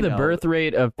mainly the birth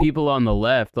rate of people on the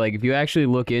left. Like, if you actually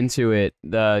look into it,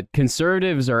 the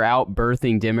conservatives are out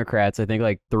birthing Democrats, I think,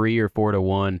 like 3 or 4 to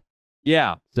 1.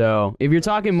 Yeah. So if you're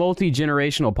talking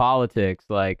multi-generational politics,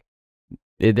 like,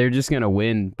 they're just going to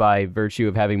win by virtue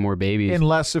of having more babies.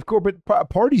 Unless, of course, but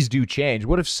parties do change.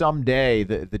 What if someday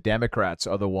the Democrats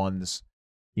are the ones,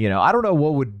 you know, I don't know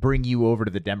what would bring you over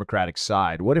to the Democratic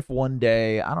side. What if one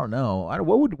day, I don't know,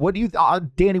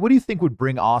 Danny, what do you think would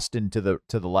bring Austin to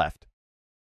the left?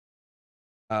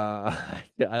 I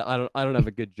don't have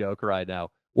a good joke right now.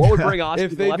 What would bring Austin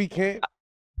if to the they left? became?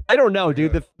 I don't know,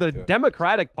 dude. The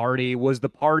Democratic Party was the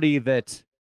party that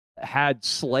had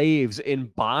slaves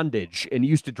in bondage and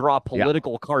used to draw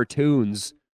political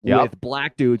cartoons with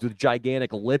black dudes with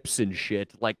gigantic lips and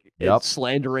shit, like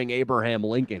slandering Abraham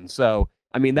Lincoln. So,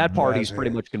 I mean, that party's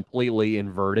pretty much completely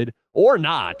inverted, or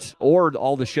not, or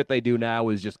all the shit they do now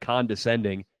is just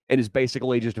condescending and is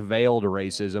basically just veiled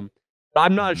racism.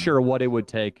 I'm not sure what it would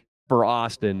take for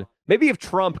Austin. Maybe if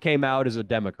Trump came out as a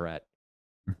Democrat.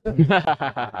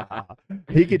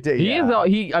 He could take.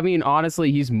 I mean,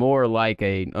 honestly, he's more like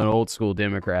an old school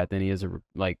Democrat than he is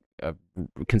a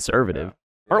conservative.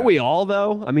 Aren't we all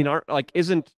though? I mean,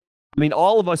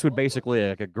 all of us would basically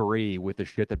agree with the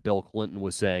shit that Bill Clinton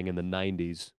was saying in the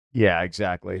 90s. Yeah,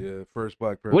 exactly. Yeah, first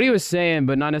black president. What he was saying,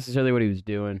 but not necessarily what he was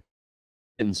doing.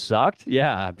 And sucked?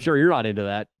 Yeah, I'm sure you're not into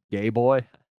that, gay boy.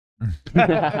 What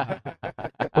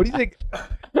do you think?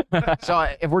 So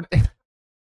if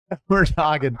we're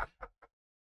talking,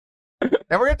 and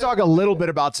we're going to talk a little bit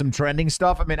about some trending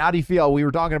stuff. I mean, how do you feel? We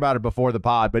were talking about it before the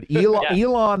pod, but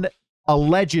Elon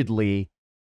allegedly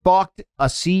fucked a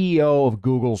CEO of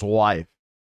Google's wife.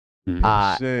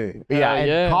 Caused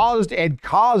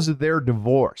their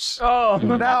divorce. Oh,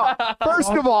 now,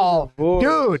 first of all,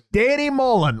 dude, Danny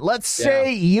Mullen, let's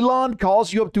say Elon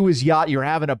calls you up to his yacht, you're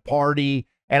having a party,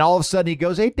 and all of a sudden he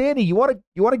goes, "Hey, Danny, you want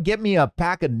to get me a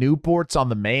pack of Newports on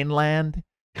the mainland?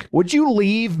 Would you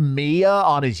leave Mia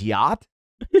on his yacht?"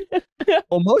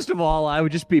 Well, most of all, I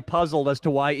would just be puzzled as to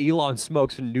why Elon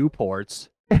smokes Newports.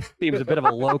 Seems a bit of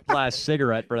a low-class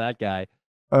cigarette for that guy.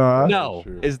 No,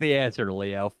 is the answer,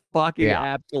 Leo. Fucking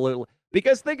absolutely.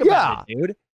 Because think about it,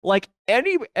 dude. Like,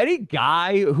 any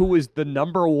guy who is the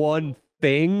number one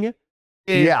thing,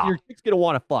 your chick's going to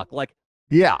want to fuck. Like,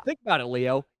 think about it,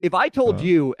 Leo. If I told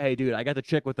you, hey, dude, I got the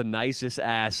chick with the nicest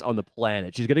ass on the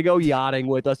planet. She's going to go yachting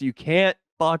with us. You can't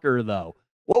fuck her, though.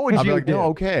 What would you do? No,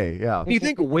 okay, yeah. Do you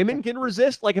think women can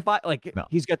resist? Like,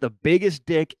 he's got the biggest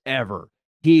dick ever.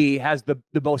 He has the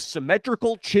most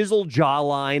symmetrical chiseled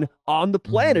jawline on the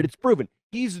planet. It's proven.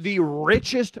 He's the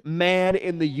richest man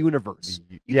in the universe.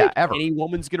 You think ever. Any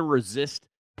woman's going to resist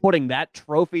putting that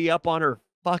trophy up on her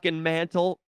fucking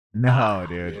mantle? No,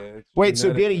 dude. Yeah, wait,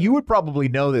 so Danny, you would probably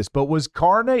know this, but was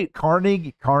Carnegie,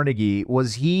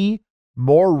 was he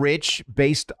more rich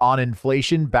based on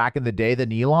inflation back in the day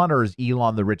than Elon, or is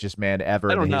Elon the richest man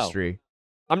ever in history?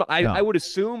 I would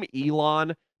assume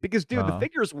Elon, because, dude, the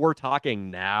figures we're talking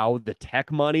now, the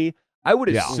tech money, I would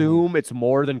assume it's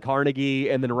more than Carnegie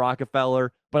and then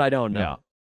Rockefeller, but I don't know.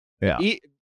 Yeah.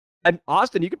 And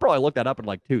Austin, you could probably look that up in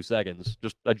like 2 seconds,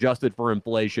 just adjusted for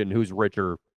inflation. Who's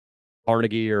richer,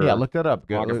 Carnegie or look that up.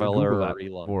 Rockefeller or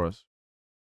Elon for us.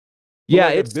 Yeah,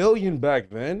 like it's $1 billion back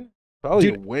then.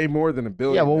 Probably way more than $1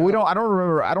 billion. Yeah, well, I don't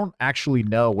remember. I don't actually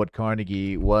know what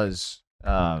Carnegie was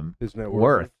his net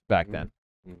worth back then.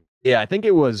 Yeah, I think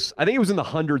it was in the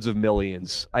hundreds of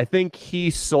millions. I think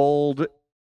he sold,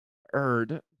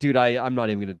 dude, I'm not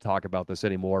even going to talk about this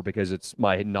anymore because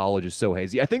my knowledge is so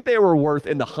hazy. I think they were worth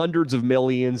in the hundreds of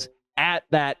millions at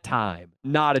that time,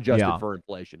 not adjusted for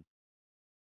inflation.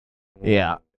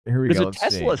 Yeah, here we go. There's a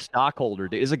Tesla stockholder.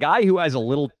 Is a guy who has a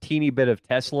little teeny bit of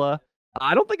Tesla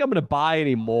I don't think I'm going to buy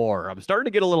any more. I'm starting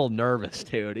to get a little nervous,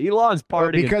 dude. Elon's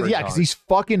partying because he's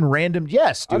fucking random.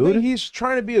 Yes, dude. I think he's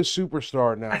trying to be a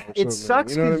superstar now. It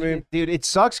sucks. You know what I mean, dude? It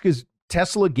sucks because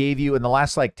Tesla gave you in the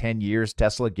last like 10 years.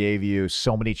 Tesla gave you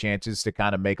so many chances to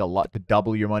kind of make a lot, to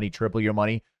double your money, triple your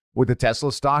money with the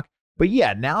Tesla stock. But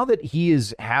yeah, now that he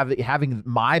is having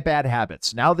my bad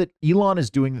habits, now that Elon is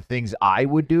doing the things I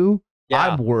would do,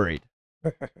 I'm worried.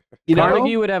 You know, Carl?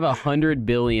 Like you would have 100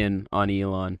 billion on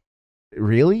Elon.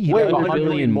 Really? You have 100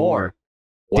 billion more.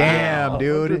 Wow. Damn,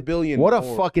 dude. What a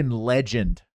fucking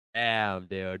legend. Damn,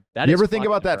 dude. You ever think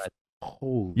about that?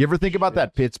 You ever think about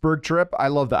that Pittsburgh trip? I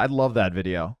love that. I love that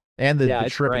video and the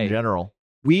trip in general.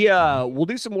 We'll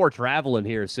do some more traveling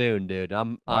here soon, dude.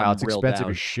 Wow, it's expensive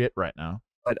as shit right now.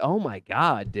 But oh my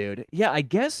god, dude. Yeah, I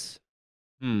guess.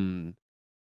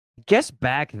 Guess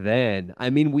back then,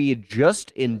 I mean, we had just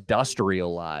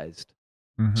industrialized,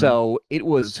 so it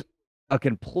was a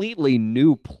completely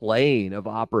new plane of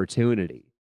opportunity.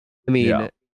 I mean,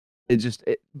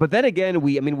 but then again,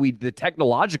 the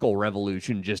technological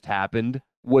revolution just happened,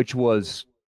 which was,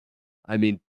 I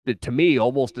mean, to me,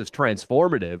 almost as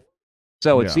transformative.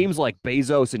 So it seems like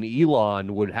Bezos and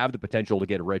Elon would have the potential to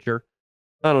get richer.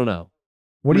 I don't know.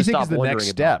 What do you think is the next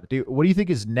step? What do you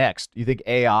think is next? Do you think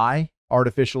AI,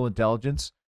 artificial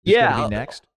intelligence, is going to be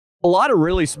next? A lot of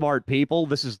really smart people.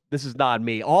 This is not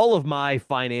me. All of my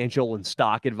financial and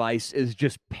stock advice is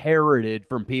just parroted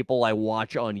from people I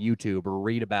watch on YouTube or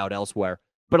read about elsewhere.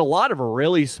 But a lot of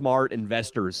really smart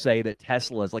investors say that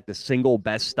Tesla is like the single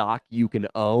best stock you can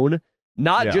own,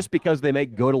 not just because they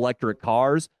make good electric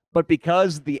cars, but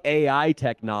because the AI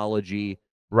technology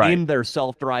in their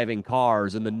self-driving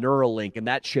cars and the Neuralink and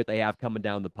that shit they have coming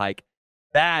down the pike,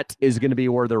 that is going to be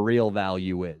where the real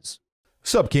value is.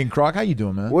 What's up, King Croc? How you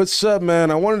doing, man? What's up, man?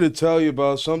 I wanted to tell you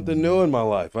about something new in my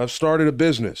life. I've started a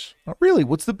business. Oh, really?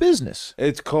 What's the business?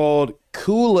 It's called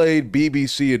Kool-Aid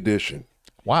BBC Edition.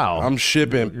 Wow. I'm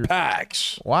shipping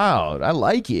packs. Wow, I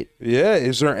like it. Yeah,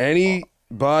 is there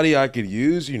anybody I could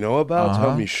use you know about to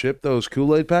help me ship those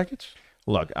Kool-Aid packets?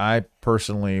 Look, I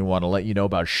personally want to let you know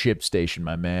about ShipStation,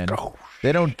 my man.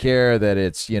 They don't care that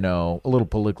it's, a little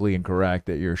politically incorrect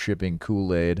that you're shipping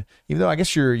Kool-Aid. Even though I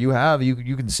guess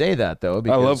you can say that though.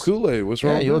 Because, I love Kool-Aid. What's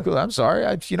wrong? You look cool. I'm sorry.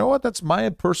 You know what? That's my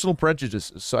personal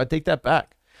prejudices, so I take that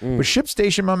back. But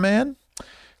ShipStation, my man.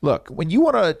 Look, when you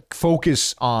want to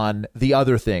focus on the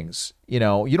other things, you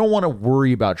don't want to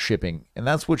worry about shipping, and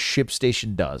that's what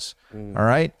ShipStation does. All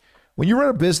right. When you run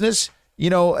a business,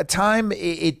 your time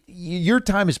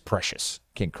is precious,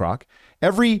 King Croc.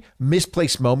 Every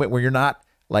misplaced moment where you're not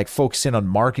like focusing on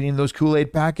marketing those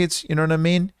Kool-Aid packets, you know what I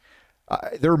mean?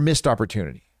 They're a missed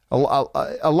opportunity,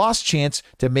 a lost chance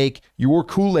to make your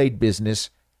Kool-Aid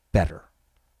business better.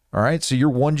 All right, so you're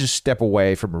one just step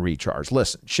away from a recharge.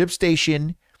 Listen,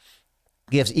 ShipStation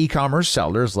gives e-commerce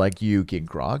sellers like you, King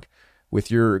Croc, with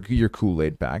your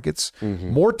Kool-Aid packets,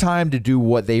 more time to do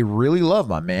what they really love,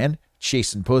 my man.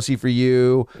 Chasing pussy for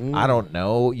you. I don't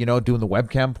know, doing the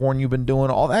webcam porn you've been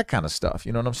doing, all that kind of stuff.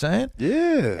 You know what I'm saying?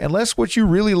 Yeah. Unless what you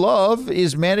really love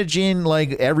is managing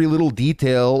like every little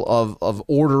detail of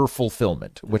order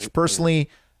fulfillment, which personally,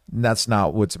 that's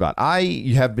not what it's about. I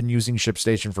have been using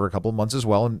ShipStation for a couple of months as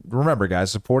well. And remember,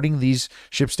 guys, supporting these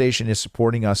ShipStation is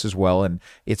supporting us as well. And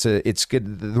it's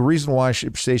good. The reason why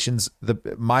ShipStation's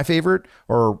my favorite,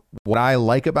 or what I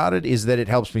like about it, is that it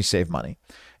helps me save money.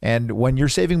 And when you're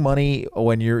saving money,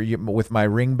 when you're with my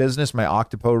ring business, my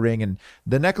Octopo ring, and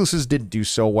the necklaces didn't do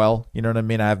so well. You know what I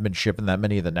mean? I haven't been shipping that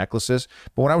many of the necklaces.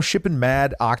 But when I was shipping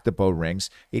mad Octopo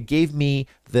rings, it gave me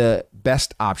the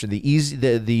best option,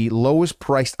 the lowest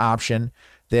priced option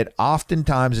that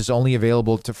oftentimes is only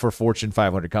available for Fortune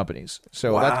 500 companies.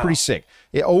 So that's pretty sick.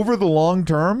 Over the long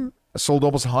term, I sold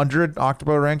almost 100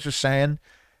 Octopo rings, just saying.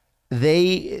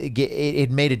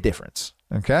 It made a difference.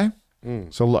 Okay?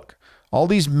 So look. All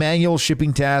these manual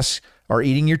shipping tasks are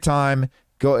eating your time.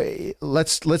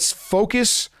 Let's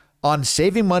focus on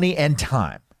saving money and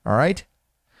time. All right.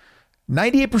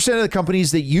 98% of the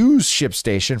companies that use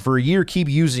ShipStation for a year keep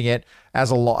using it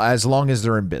as long as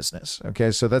they're in business.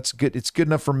 Okay, so that's good. It's good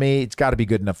enough for me. It's got to be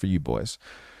good enough for you boys.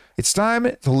 It's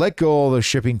time to let go of those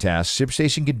shipping tasks.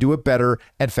 ShipStation can do it better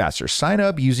and faster. Sign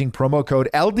up using promo code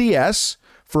LDS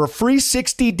for a free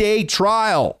 60-day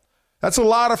trial. That's a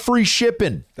lot of free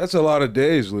shipping. That's a lot of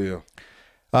days, Leo.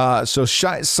 So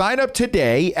sign up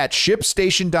today at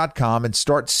ShipStation.com and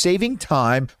start saving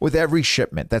time with every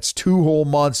shipment. That's 2 whole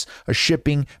months of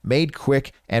shipping made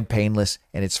quick and painless,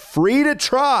 and it's free to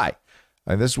try.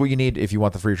 And this is what you need if you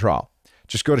want the free trial.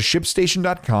 Just go to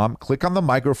ShipStation.com, click on the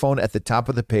microphone at the top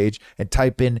of the page, and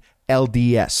type in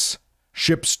LDS.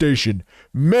 Ship station.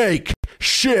 Make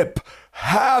ship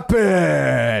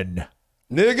happen.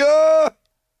 Nigga.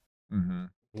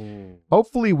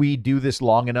 Hopefully we do this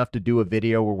long enough to do a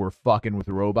video where we're fucking with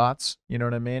robots. You know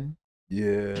what I mean?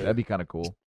 Yeah. That'd be kind of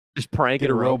cool. Just pranking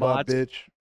Get a robot, robots. bitch.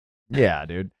 Yeah,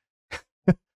 dude.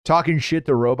 Talking shit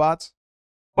to robots?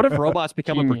 What if robots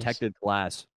become a Genius. protected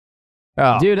class?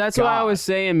 Oh, Dude, that's what I God. was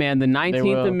saying, man. The 19th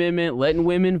will. Amendment, letting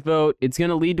women vote, it's going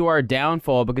to lead to our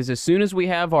downfall because as soon as we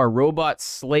have our robot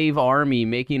slave army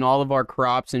making all of our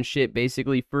crops and shit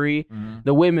basically free,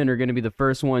 the women are going to be the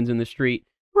first ones in the street.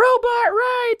 Robot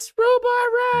rights!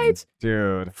 Robot rights!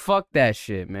 Dude. Fuck that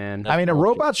shit, man. I mean, a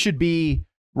robot should be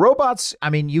robots. I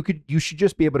mean, you should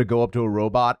just be able to go up to a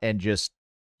robot and just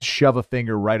shove a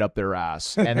finger right up their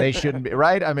ass, and they shouldn't be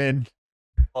right. I mean,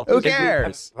 who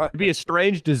cares? It'd be a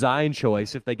strange design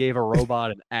choice if they gave a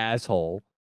robot an asshole.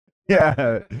 Yeah,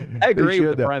 I agree they with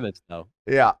should, the though. premise, though.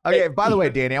 Yeah. Okay. By the way,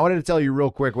 Danny, I wanted to tell you real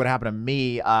quick what happened to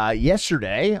me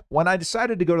yesterday when I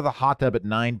decided to go to the hot tub at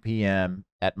 9 p.m.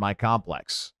 at my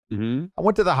complex. Mm-hmm. I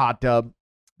went to the hot tub,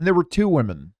 and there were two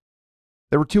women.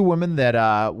 There were two women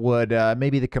that would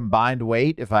maybe the combined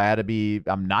weight, if I had to be,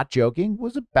 I'm not joking,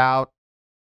 was about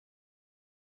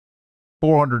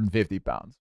 450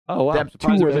 pounds. Oh, wow. Them I'm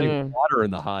surprised two there's women- any water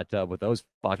in the hot tub with those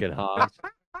fucking hogs.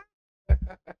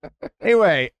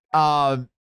 Anyway, I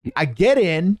get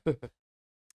in.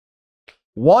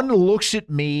 One looks at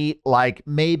me like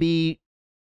maybe,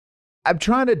 I'm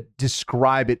trying to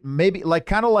describe it, maybe like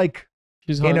kind of like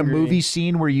She's in a hungry. movie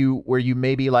scene where you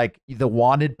maybe like the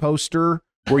Wanted poster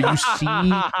where you see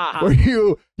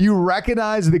where you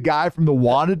recognize the guy from the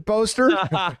Wanted poster.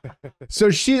 So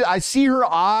I see her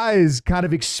eyes kind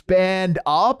of expand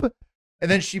up, and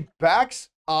then she backs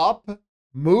up,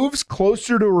 moves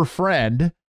closer to her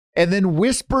friend, and then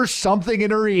whispers something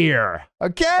in her ear.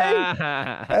 Okay? And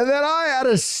then I had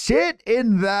to sit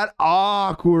in that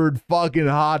awkward fucking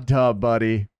hot tub,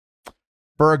 buddy,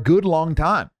 for a good long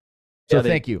time. So Yeah,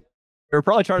 thank you. They're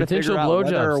probably trying to Potential figure out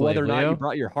blowjob whether or slave, not Leo. you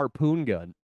brought your harpoon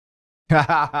gun.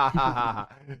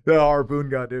 The harpoon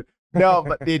gun, dude. No,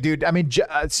 but dude, I mean,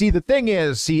 see, the thing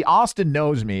is, Austin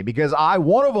knows me because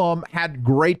one of them had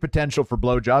great potential for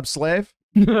blowjob slave.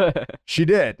 She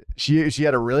did. She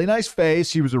had a really nice face.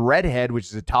 She was a redhead, which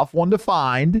is a tough one to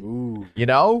find, Ooh, you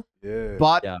know? yeah.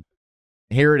 But Yeah.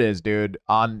 here it is, dude.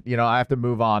 I have to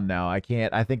move on now. I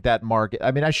can't. I think that market,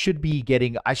 I mean, I should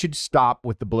stop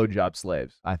with the blowjob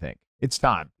slaves. I think it's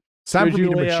time. It's time for me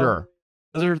to Sergio, mature.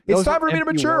 It's It's time for me to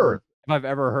mature. If I've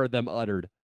ever heard them uttered.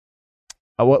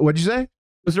 What'd you say?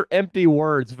 Those are empty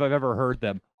words if I've ever heard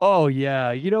them. Oh,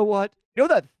 yeah. You know what? You know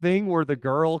that thing where the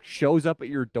girl shows up at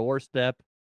your doorstep,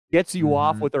 gets you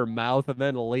off with her mouth, and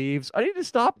then leaves? I need to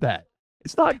stop that.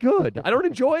 It's not good. I don't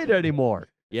enjoy it anymore.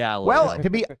 Yeah. Well, Leo. to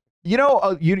be,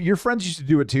 your friends used to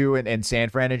do it too in San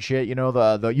Fran and shit. You know,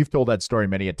 the you've told that story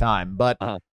many a time. But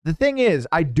the thing is,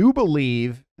 I do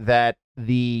believe that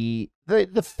the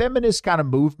feminist kind of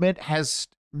movement has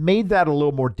made that a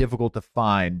little more difficult to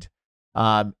find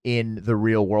in the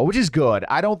real world, which is good.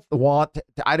 I don't want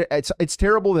it's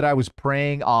terrible that I was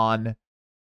preying on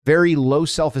very low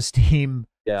self-esteem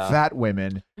fat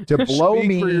women to blow Speak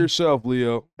me for yourself,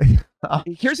 Leo.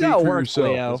 Here's Speak how it for works, yourself.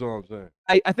 Leo. That's all I'm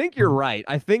saying. I think you're right.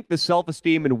 I think the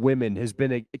self-esteem in women has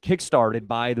been kickstarted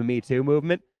by the Me Too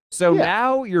movement. So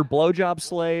now your blowjob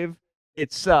slave,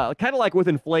 it's kind of like with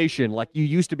inflation. Like you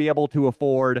used to be able to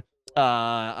afford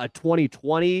a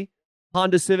 2020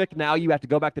 Honda Civic. Now you have to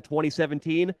go back to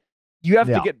 2017. You have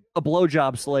to get a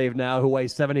blowjob slave now who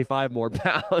weighs 75 more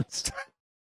pounds.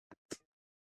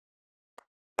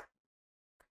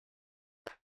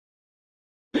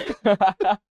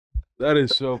 That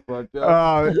is so fucked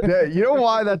up. You know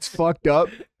why that's fucked up?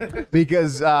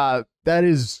 Because that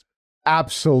is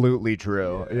absolutely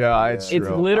true. Yeah, it's true. It's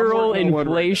literal I'm working on one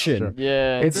right now. inflation.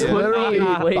 Yeah. It's literally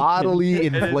inflation. bodily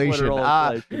It is inflation.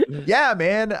 literal inflation. Yeah,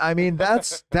 man. I mean,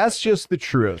 that's just the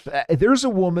truth. There's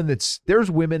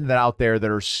women out there that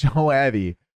are so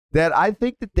heavy that I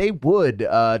think that they would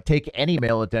take any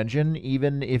male attention,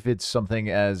 even if it's something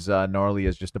as gnarly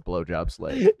as just a blowjob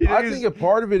slave. I think a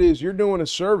part of it is you're doing a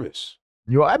service.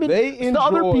 I mean, They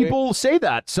other enjoy- people say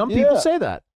that. Some people say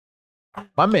that.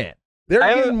 My man. They're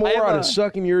I have- getting more I have out a- of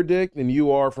sucking your dick than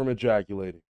you are from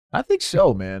ejaculating. I think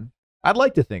so, man. I'd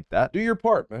like to think that. Do your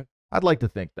part, man. I'd like to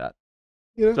think that.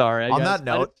 Sorry. On guys. that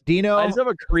note, Dino. I just have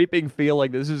a creeping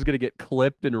feeling this is going to get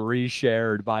clipped and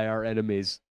reshared by our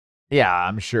enemies. Yeah,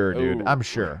 I'm sure, dude. Ooh. I'm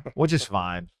sure. Which is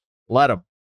fine. Let him.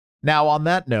 Now, on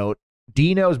that note,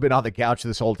 Dino's been on the couch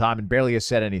this whole time and barely has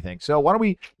said anything. So why don't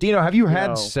we, Dino? Have you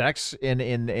had No. sex in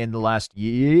the last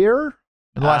year?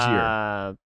 In the last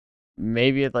year?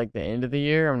 maybe at like the end of the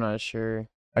year. I'm not sure.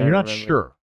 You're not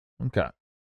sure. Okay.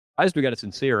 I just we got a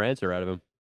sincere answer out of him.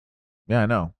 Yeah, I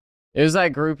know. It was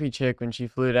that groupie chick when she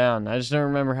flew down. I just don't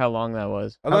remember how long that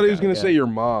was. I thought he was going to say your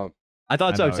mom. I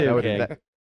thought so too. It's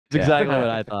exactly what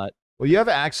I thought. Well, you have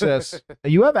access.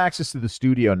 You have access to the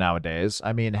studio nowadays.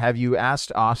 I mean, have you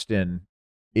asked Austin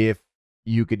if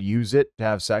you could use it to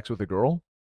have sex with a girl?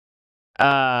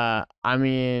 I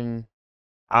mean,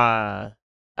 I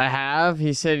have.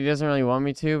 He said he doesn't really want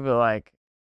me to, but like,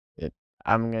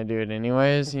 I'm gonna do it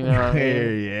anyways. You know what I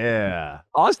mean? Yeah.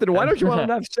 Austin, why don't you want him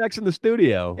to have sex in the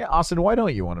studio? Yeah, Austin, why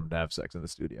don't you want him to have sex in the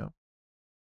studio?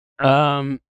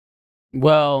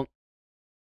 Well,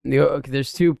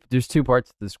 there's two parts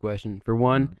to this question. For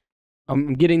one,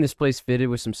 I'm getting this place fitted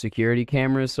with some security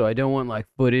cameras, so I don't want like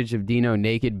footage of Dino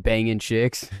naked banging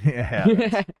chicks.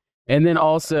 Yeah. And then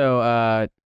also,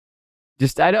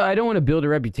 just I don't want to build a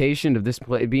reputation of this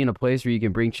being a place where you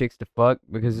can bring chicks to fuck,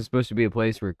 because it's supposed to be a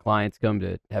place where clients come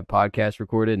to have podcasts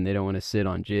recorded and they don't want to sit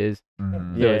on jizz.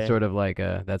 Mm-hmm. So it's sort of like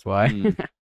that's why.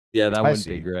 Yeah, that wouldn't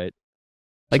be great.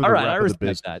 Like, all right, I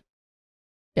respect that.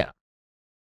 Yeah.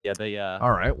 Yeah, they.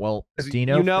 All right, well,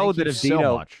 Dino, you know that if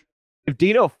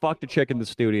Dino fucked a chick in the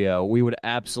studio, we would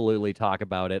absolutely talk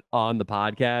about it on the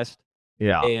podcast.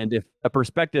 Yeah. And if a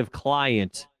prospective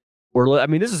client I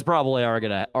mean, this is probably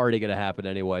already gonna happen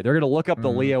anyway. They're gonna look up the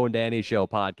Leo and Danny Show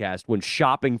podcast when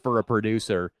shopping for a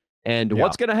producer, and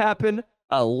what's gonna happen?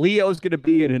 Leo's gonna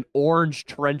be in an orange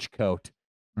trench coat,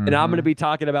 and I'm gonna be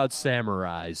talking about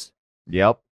samurais.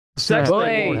 Yep. Sex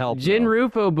thing won't help. Jen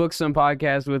Rufo booked some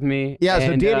podcast with me. Yeah,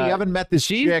 so and, Danny, you haven't met this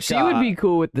chick. She would be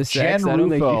cool with the sex. I don't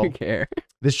think you care.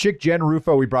 This chick, Jen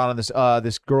Rufo, we brought on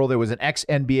this girl that was an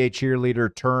ex-NBA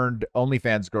cheerleader turned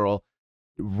OnlyFans girl.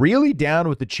 Really down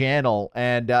with the channel,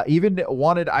 and even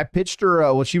I pitched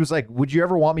her. She was like, "Would you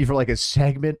ever want me for like a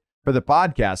segment for the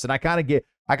podcast?" And I kind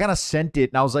of sent it,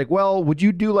 and I was like, "Well, would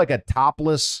you do like a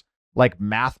topless like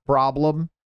math problem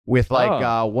with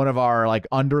like one of our like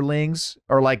underlings,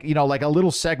 or like like a little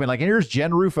segment? Like, here's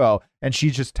Jen Rufo, and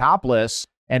she's just topless,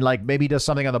 and like maybe does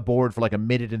something on the board for like 1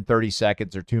 minute and 30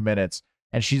 seconds or 2 minutes,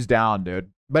 and she's down, dude.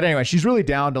 But anyway, she's really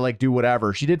down to like do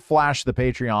whatever. She did flash the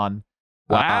Patreon."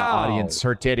 Wow. Audience,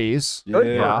 her titties.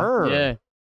 Good for her.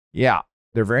 Yeah,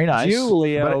 they're very nice. You,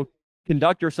 Leo,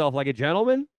 conduct yourself like a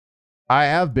gentleman? I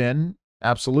have been,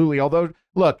 absolutely. Although,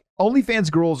 look,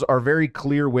 OnlyFans girls are very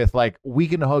clear with, like, we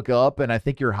can hook up and I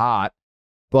think you're hot,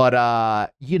 but,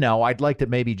 I'd like to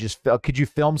maybe just, could you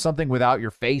film something without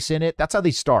your face in it? That's how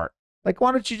they start. Like,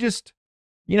 why don't you just,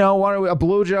 a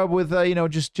blowjob with,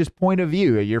 just point of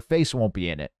view. Your face won't be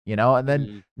in it, and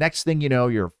then next thing you know,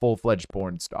 you're a full-fledged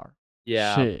porn star.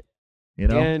 Yeah. Shit.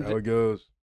 And how it goes.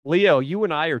 Leo, you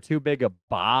and I are too big of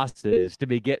bosses to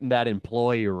be getting that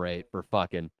employee rate for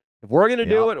fucking. If we're going to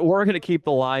do it, we're going to keep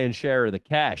the lion's share of the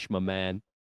cash, my man.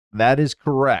 That is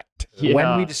correct. Yeah.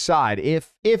 When we decide,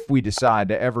 if we decide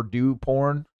to ever do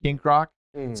porn, King Croc,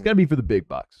 it's going to be for the big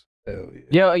bucks. Hell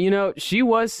yeah. Yo, she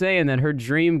was saying that her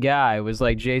dream guy was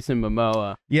like Jason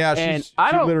Momoa. Yeah, and she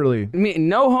literally. I mean,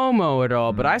 no homo at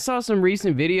all, but I saw some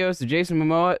recent videos of Jason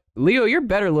Momoa. Leo, you're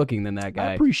better looking than that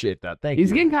guy. I appreciate that. Thank you.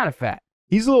 He's getting kind of fat.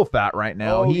 He's a little fat right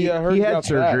now. Oh, he had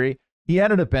surgery. Fat. He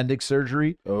had an appendix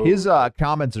surgery. Oh. His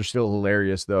comments are still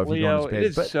hilarious, though. If you go on his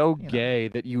page. It is so gay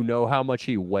that you know how much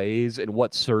he weighs and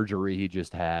what surgery he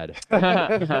just had.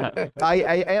 It's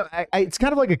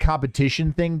kind of like a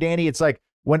competition thing, Danny. It's like,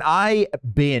 when I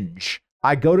binge,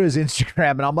 I go to his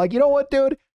Instagram and I'm like, you know what,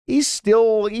 dude? He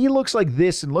looks like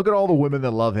this, and look at all the women that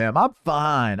love him. I'm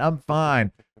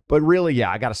fine. But really,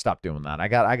 yeah, I got to stop doing that. I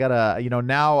gotta,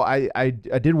 now I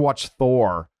did watch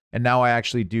Thor, and now I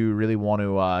actually do really want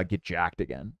to get jacked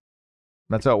again.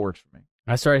 That's how it works for me.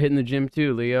 I started hitting the gym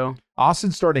too, Leo.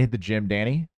 Austin's starting to hit the gym,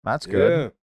 Danny. That's good. Yeah.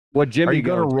 What gym are you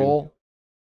going to roll?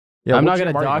 Yeah, I'm not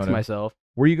going to dox myself.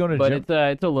 Where are you going to but gym?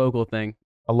 it's a local thing.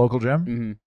 A local gym?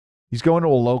 Mm-hmm. He's going to a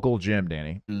local gym,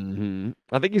 Danny. Mm-hmm.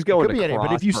 I think he's going to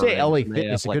but if you say LA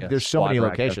Fitness, there's so many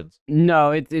locations.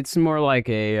 No, it's more like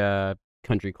a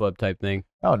country club type thing.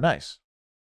 Oh, nice.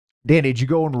 Danny, did you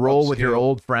go and roll with your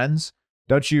old friends?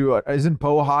 Don't you? Isn't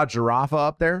Poha Giraffe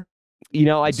up there?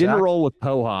 I didn't roll with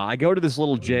Poha. I go to this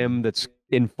little gym that's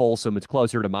in Folsom. It's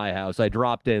closer to my house. I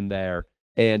dropped in there,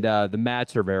 and the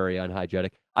mats are very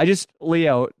unhygienic.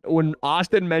 Leo, when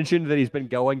Austin mentioned that he's been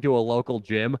going to a local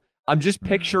gym, I'm just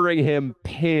picturing him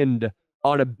pinned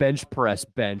on a bench press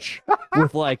bench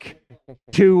with like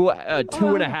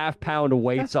 2.5 pound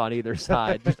weights on either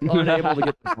side, just unable to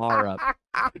get the bar up.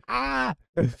 Help!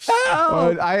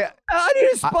 I need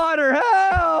a spotter.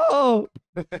 Help!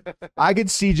 I could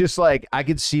see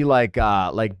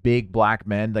like big black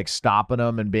men like stopping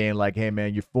him and being like, "Hey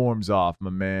man, your form's off, my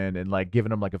man," and like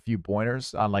giving him like a few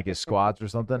pointers on like his squats or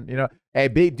something. You know, hey,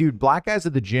 big dude, black guys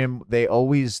at the gym, they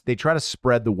try to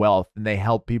spread the wealth and they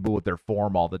help people with their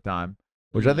form all the time,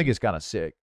 which I think is kind of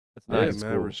sick. That's nice,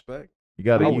 man. cool. Respect. You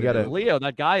gotta. Leo,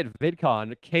 that guy at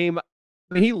VidCon came.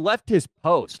 I mean, he left his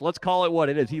post. Let's call it what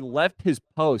it is. He left his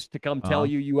post to come tell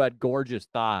you had gorgeous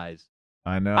thighs.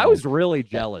 I know. I was really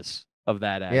jealous of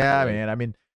that. Actually. Yeah, man. I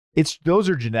mean, those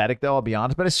are genetic though. I'll be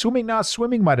honest. But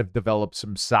swimming might have developed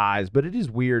some size, but it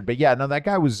is weird. But yeah, no, that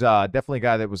guy was definitely a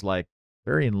guy that was like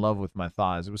very in love with my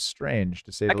thighs. It was strange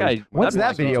to say the least. When's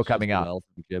that video coming out?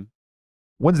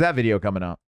 When's that video coming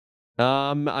out?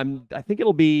 I think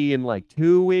it'll be in like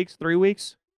 2 weeks, 3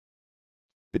 weeks.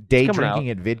 The day drinking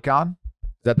at VidCon?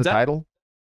 Is that the title?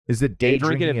 Is it day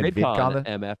drinking at VidCon?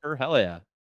 MFer? Hell yeah.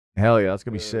 Hell yeah, that's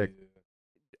gonna be sick.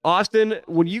 Austin,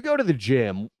 when you go to the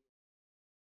gym,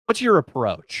 what's your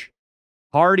approach?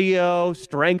 Cardio,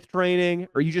 strength training? Or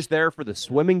are you just there for the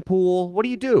swimming pool? What do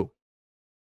you do?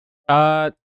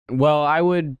 Well, I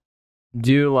would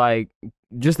do like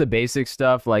just the basic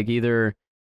stuff, like either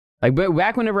like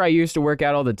back whenever I used to work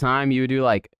out all the time, you would do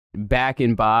like back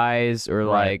and buys or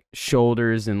like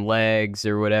shoulders and legs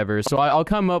or whatever. So I'll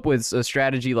come up with a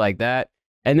strategy like that.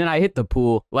 And then I hit the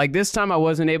pool. Like this time I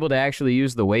wasn't able to actually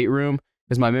use the weight room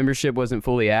because my membership wasn't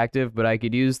fully active, but I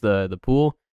could use the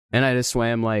pool. And I just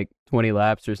swam like 20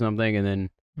 laps or something. And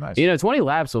then, 20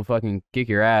 laps will fucking kick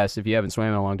your ass if you haven't swam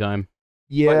in a long time.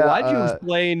 Yeah. Why'd you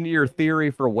explain your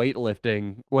theory for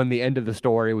weightlifting when the end of the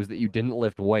story was that you didn't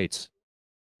lift weights?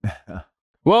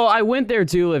 Well, I went there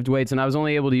to lift weights, and I was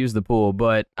only able to use the pool,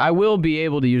 but I will be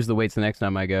able to use the weights the next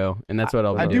time I go, and that's what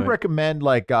I'll be doing. I do recommend,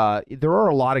 like, there are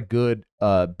a lot of good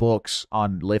books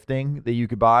on lifting that you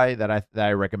could buy that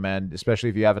I recommend, especially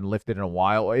if you haven't lifted in a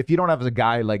while. Or if you don't have a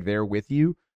guy, like, there with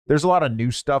you, there's a lot of new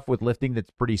stuff with lifting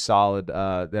that's pretty solid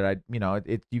that I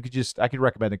could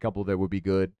recommend a couple that would be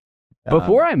good.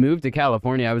 Before I moved to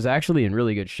California, I was actually in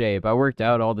really good shape. I worked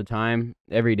out all the time,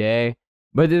 every day.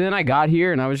 But then I got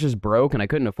here and I was just broke and I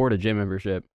couldn't afford a gym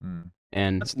membership.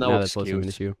 And that's no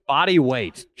excuse. Body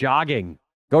weight, jogging.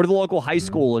 Go to the local high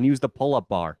school and use the pull-up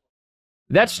bar.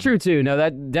 That's true too. No,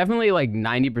 that definitely like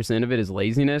 90% of it is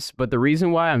laziness. But the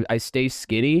reason why I stay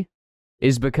skinny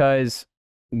is because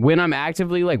when I'm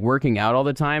actively like working out all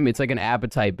the time, it's like an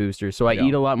appetite booster. So I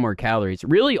eat a lot more calories.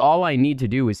 Really, all I need to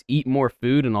do is eat more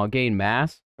food and I'll gain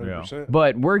mass. 100%.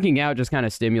 But working out just kind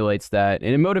of stimulates that,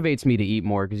 and it motivates me to eat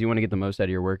more because you want to get the most out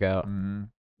of your workout.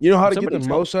 You know how to get the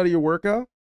most out of your workout?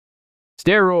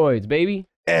 Steroids, baby.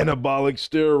 Anabolic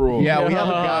steroids. Yeah, we have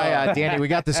a guy, Danny. We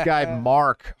got this guy,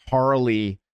 Mark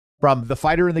Harley, from The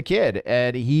Fighter and the Kid,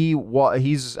 and I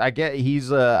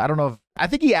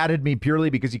think he added me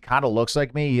purely because he kind of looks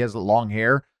like me. He has long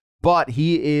hair, but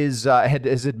he has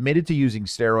admitted to using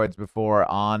steroids before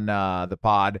on the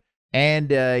pod.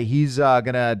 And he's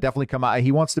gonna definitely come out.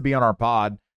 He wants to be on our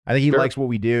pod. I think he likes what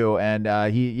we do, and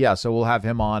so we'll have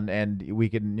him on, and we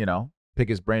can pick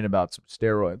his brain about some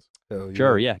steroids.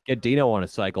 Sure, yeah. Get Dino on a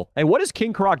cycle. Hey, what is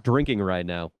King Croc drinking right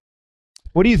now?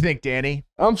 What do you think, Danny?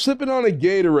 I'm sipping on a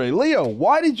Gatorade. Leo,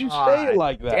 why did you say it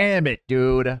like that? Damn it,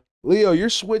 dude. Leo, you're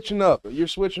switching up. You're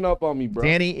switching up on me, bro.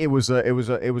 Danny, it was a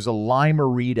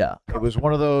Limerita. It was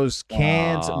one of those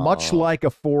cans, much like a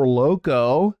Four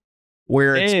Loko,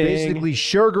 where it's basically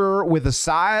sugar with a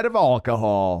side of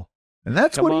alcohol. And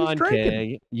that's what he's drinking.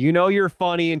 King. You know you're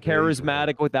funny and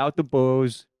charismatic without the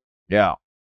booze. Yeah.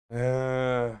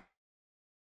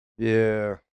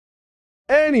 Yeah.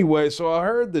 Anyway, so I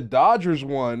heard the Dodgers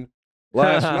won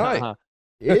last night.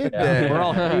 We're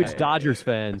all huge Dodgers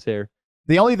fans here.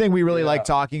 The only thing we really like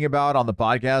talking about on the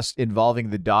podcast involving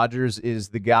the Dodgers is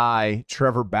the guy,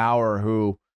 Trevor Bauer,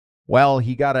 who, well,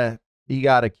 he got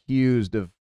accused of,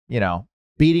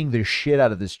 beating the shit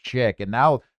out of this chick. And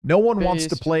now no one wants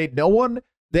to play. There's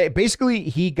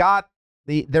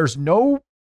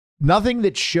nothing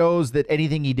that shows that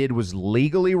anything he did was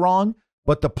legally wrong,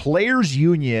 but the players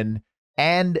union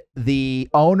and the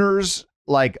owners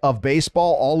of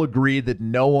baseball all agreed that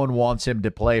no one wants him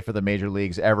to play for the major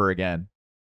leagues ever again.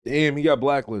 Damn, he got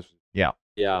blacklisted. Yeah.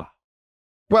 Yeah.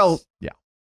 Well, yeah.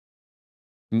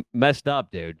 Messed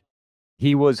up, dude.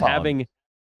 He was having,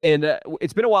 and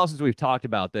it's been a while since we've talked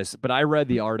about this, but I read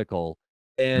the article,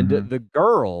 and the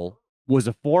girl was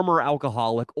a former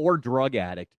alcoholic or drug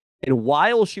addict. And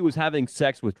while she was having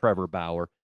sex with Trevor Bauer,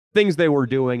 things they were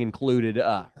doing included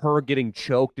her getting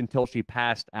choked until she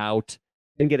passed out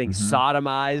and getting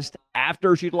sodomized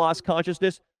after she'd lost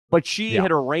consciousness. But she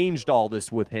had arranged all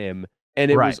this with him, and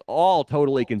it was all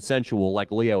totally consensual,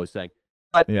 like Leo was saying.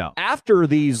 But after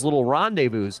these little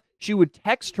rendezvous, she would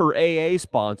text her AA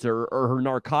sponsor or her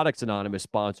Narcotics Anonymous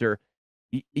sponsor,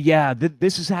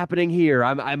 this is happening here.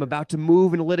 I'm about to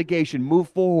move in litigation, move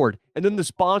forward. And then the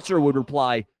sponsor would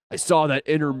reply, I saw that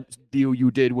interview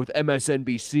you did with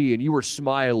MSNBC, and you were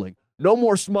smiling. No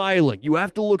more smiling. You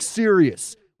have to look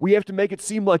serious. We have to make it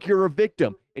seem like you're a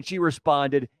victim. And she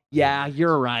responded, yeah,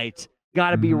 you're right.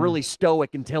 Got to be really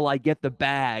stoic until I get the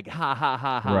bag. Ha, ha,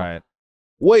 ha, ha. Right.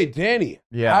 Wait, Danny,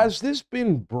 has this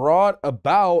been brought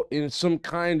about in some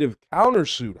kind of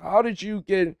countersuit? How did you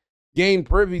gain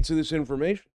privy to this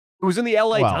information? It was in the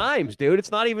LA Times, dude.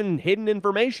 It's not even hidden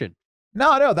information.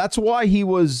 No, that's why he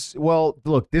was,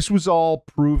 look, this was all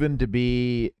proven to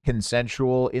be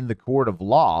consensual in the court of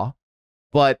law,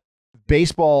 but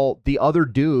baseball, the other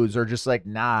dudes are just like,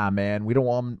 nah, man, we don't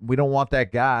want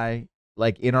that guy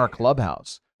like in our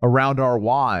clubhouse, around our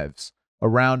wives,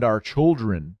 around our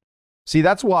children. See,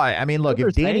 that's why. I mean, look,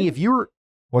 if Danny, if you were,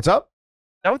 what's up?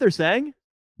 Is that what they're saying?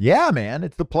 Yeah, man.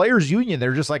 It's the players' union.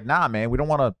 They're just like, nah, man, we don't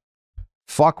want to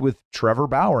fuck with Trevor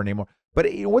Bauer anymore.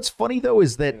 But you know, what's funny, though,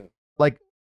 is that, like,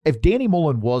 if Danny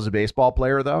Mullen was a baseball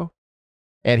player, though,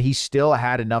 and he still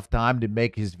had enough time to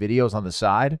make his videos on the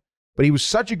side, but he was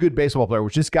such a good baseball player,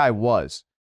 which this guy was,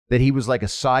 that he was like a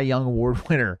Cy Young Award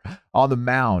winner on the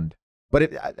mound.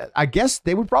 But I guess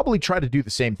they would probably try to do the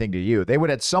same thing to you. They would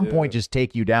at some point just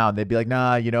take you down. They'd be like,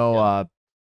 nah,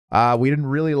 we didn't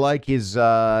really like his,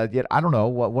 I don't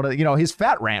know, his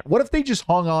fat rant. What if they just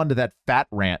hung on to that fat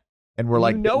rant and were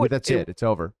like, that's it. It's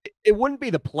over. It wouldn't be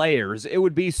the players. It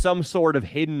would be some sort of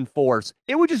hidden force.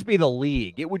 It would just be the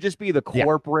league. It would just be the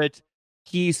corporate,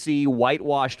 PC,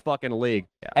 whitewashed fucking league.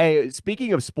 Yeah. Hey,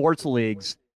 speaking of sports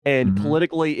leagues and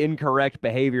politically incorrect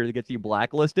behavior that gets you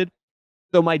blacklisted,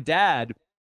 so my dad,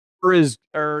 for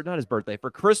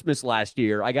for Christmas last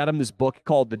year, I got him this book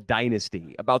called The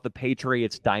Dynasty, about the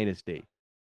Patriots dynasty.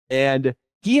 And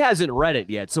he hasn't read it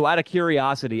yet. So out of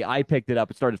curiosity, I picked it up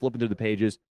and started flipping through the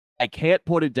pages. I can't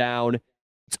put it down.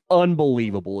 It's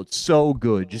unbelievable. It's so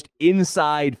good. Just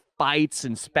inside fights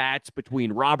and spats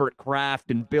between Robert Kraft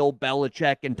and Bill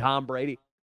Belichick and Tom Brady.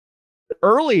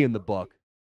 Early in the book,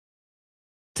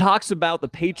 talks about the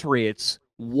Patriots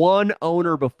one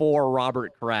owner before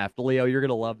Robert Kraft. Leo, you're going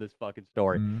to love this fucking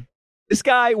story. This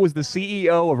guy was the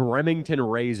CEO of Remington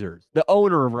Razors, the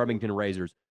owner of Remington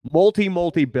Razors,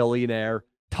 multi-billionaire,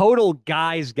 total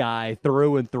guy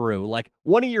through and through, like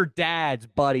one of your dad's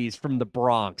buddies from the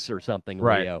Bronx or something,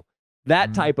 Leo.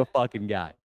 That type of fucking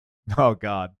guy. Oh,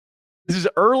 God. This is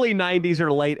early 90s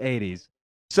or late 80s.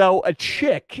 So a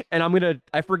chick, and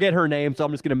I forget her name, so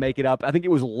I'm just going to make it up. I think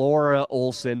it was Laura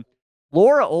Olson.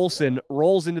 Laura Olson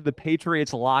rolls into the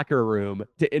Patriots locker room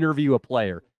to interview a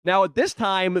player. Now, at this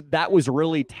time, that was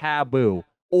really taboo.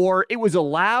 Or it was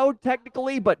allowed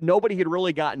technically, but nobody had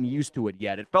really gotten used to it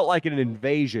yet. It felt like an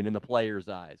invasion in the players'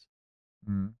 eyes.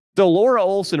 So Laura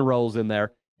Olson rolls in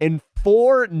there, and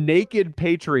 4 naked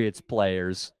Patriots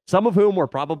players, some of whom were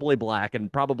probably black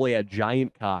and probably had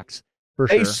giant cocks,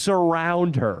 they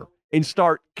surround her and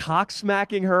start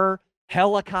cock-smacking her,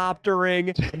 helicoptering,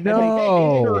 and they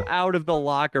get her out of the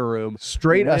locker room.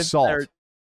 Straight assault.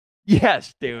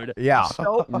 Yes, dude. Yeah.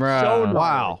 So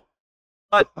wow.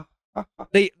 But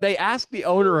they asked the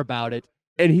owner about it,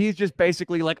 and he's just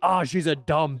basically like, oh, she's a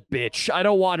dumb bitch. I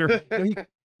don't want her.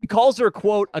 He calls her,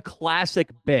 quote, a classic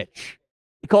bitch.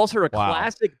 He calls her a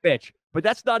classic bitch, but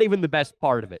that's not even the best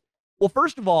part of it. Well,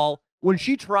 first of all, when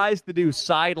she tries to do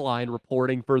sideline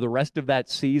reporting for the rest of that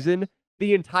season,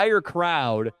 the entire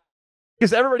crowd,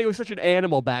 because everybody was such an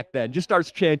animal back then, just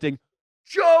starts chanting,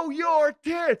 show your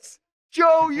tits!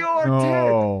 Show your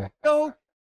tits!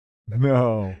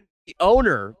 No. The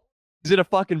owner is at a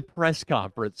fucking press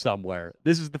conference somewhere.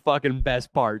 This is the fucking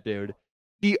best part, dude.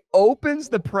 He opens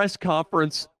the press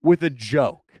conference with a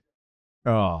joke.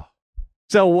 Oh.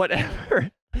 So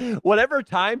whatever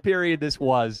time period this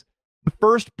was, the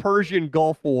first Persian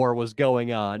Gulf War was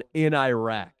going on in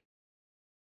Iraq.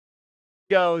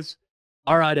 He goes,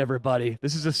 all right, everybody,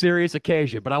 this is a serious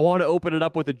occasion, but I want to open it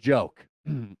up with a joke.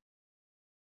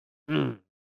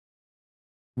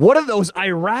 What do those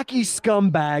Iraqi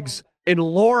scumbags and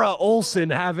Laura Olson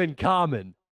have in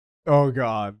common? Oh,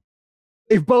 God.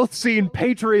 They've both seen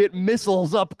Patriot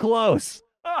missiles up close.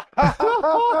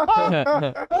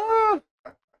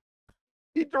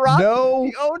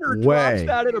 The owner drops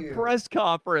that at a press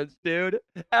conference, dude,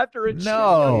 after a chick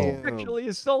was sexually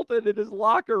assaulted in his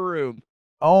locker room.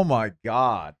 Oh, my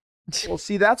God. Well,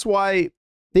 see, that's why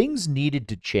things needed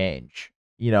to change.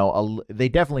 You know, they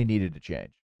definitely needed to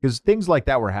change because things like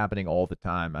that were happening all the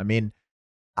time. I mean,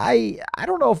 I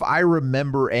don't know if I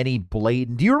remember any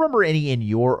blatant. Do you remember any in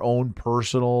your own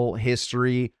personal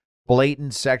history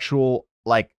blatant sexual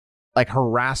like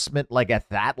harassment like at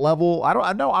that level?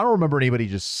 I don't remember anybody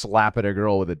just slapping a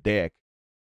girl with a dick.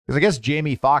 Because I guess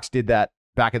Jamie Foxx did that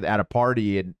back at a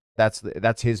party, and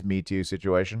that's his Me Too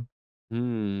situation.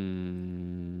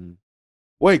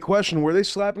 Wait, question: were they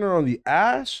slapping her on the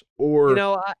ass, or you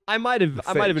know, I might have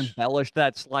embellished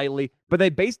that slightly, but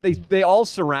they all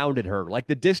surrounded her, like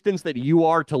the distance that you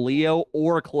are to Leo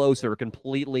or closer,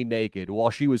 completely naked while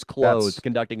she was clothed,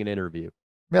 conducting an interview.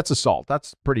 That's assault.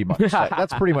 That's pretty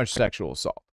much sexual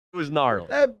assault. It was gnarly.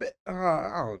 I don't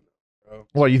know. Bro.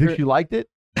 What, you think she liked it?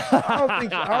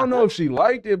 I don't know if she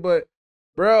liked it, but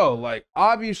bro, like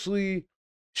obviously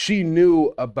she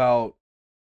knew about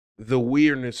the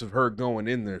weirdness of her going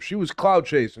in there. She was cloud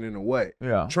chasing in a way.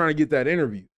 Yeah. Trying to get that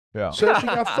interview. Yeah. So she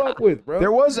got fucked with, bro.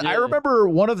 There was, I remember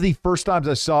one of the first times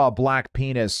I saw a black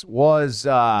penis was,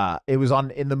 it was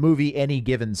in the movie Any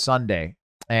Given Sunday.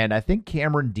 And I think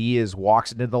Cameron Diaz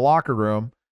walks into the locker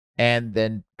room, and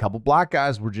then a couple black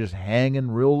guys were just hanging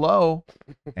real low.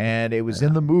 And it was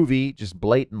in the movie just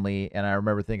blatantly. And I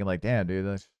remember thinking like, damn,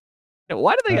 dude,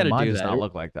 why do they got to do does that? Not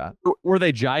look like that. Were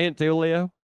they giant too,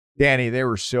 Leo? Danny, they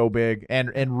were so big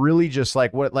and really just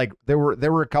like there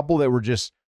were a couple that were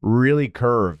just really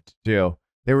curved too.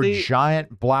 They were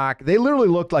giant black. They literally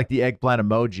looked like the eggplant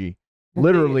emoji.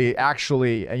 Literally,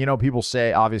 actually, you know, people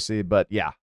say obviously, but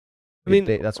yeah. I mean,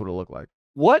 that's what it looked like.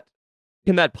 What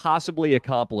can that possibly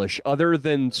accomplish other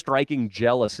than striking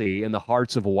jealousy in the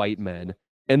hearts of white men,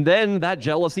 and then that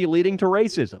jealousy leading to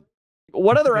racism?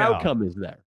 What other outcome is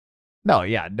there? No,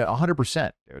 yeah,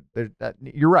 100%. Dude.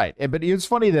 You're right. But it's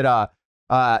funny that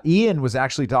Ian was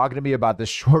actually talking to me about this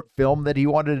short film that he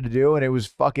wanted to do, and it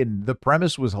was the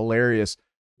premise was hilarious.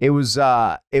 I was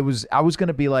going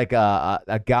to be like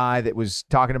a guy that was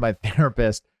talking to my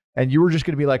therapist, and you were just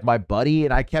going to be like my buddy,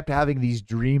 and I kept having these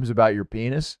dreams about your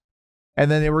penis. And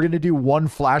then they were going to do one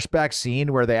flashback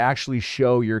scene where they actually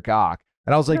show your cock.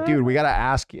 And I was like, dude, we got to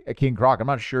ask King Croc. I'm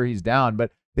not sure he's down,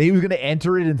 but he was going to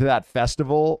enter it into that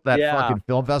festival, fucking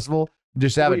film festival, and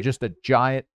just have just a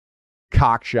giant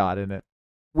cock shot in it.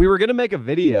 We were going to make a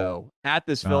video at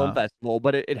this film festival,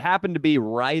 but it happened to be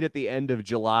right at the end of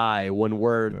July when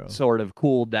we're sort of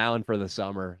cooled down for the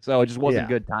summer. So it just wasn't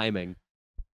good timing.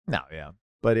 No, yeah.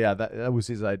 But yeah, that was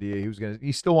his idea.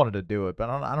 He still wanted to do it, but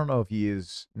I don't know if he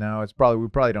is now. We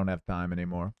probably don't have time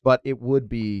anymore, but it would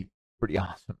be pretty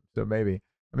awesome. So maybe,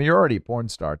 I mean, you're already a porn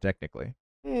star technically.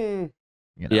 You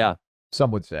know, yeah. Some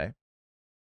would say.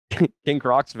 King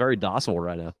Croc's very docile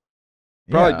right now.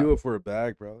 Probably do it for a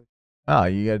bag, probably. Oh,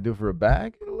 you got to do it for a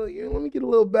bag? Let me get a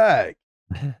little bag.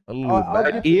 Ian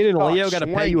and Leo got to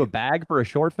pay you a bag for a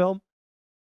short film?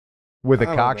 With a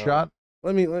cock shot?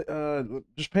 Let me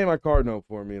just pay my card note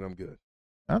for me and I'm good.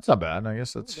 That's not bad. I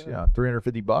guess that's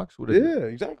 $350. Yeah,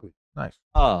 exactly. Nice.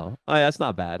 Oh, that's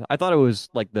not bad. I thought it was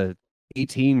like the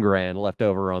 18 grand left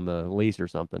over on the lease or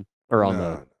something, or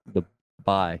on the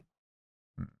buy.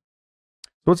 So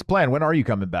what's the plan? When are you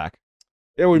coming back?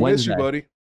 Yeah, we miss you, buddy.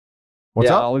 What's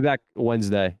up? I'll be back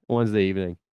Wednesday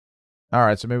evening. All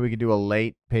right, so maybe we can do a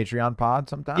late Patreon pod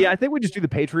sometime? Yeah, I think we just do the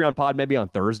Patreon pod maybe on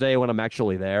Thursday when I'm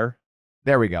actually there.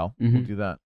 There we go. Mm-hmm. We'll do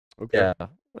that. Okay. Yeah,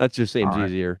 that just seems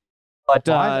easier. But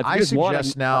I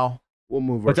suggest now we'll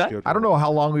move our schedule. I don't know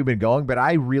how long we've been going, but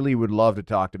I really would love to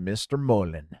talk to Mr.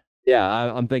 Mullen. Yeah,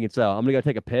 I'm thinking so. I'm going to go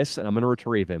take a piss, and I'm going to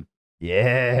retrieve him.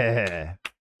 Yeah.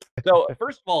 So,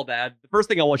 first of all, Dad, the first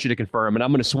thing I want you to confirm, and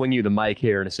I'm going to swing you the mic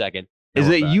here in a second, is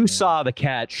that you saw the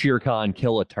cat Shere Khan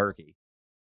kill a turkey.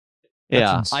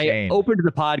 That's I insane. opened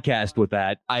the podcast with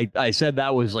that. I said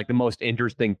that was like the most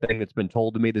interesting thing that's been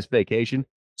told to me this vacation.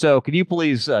 So could you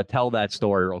please tell that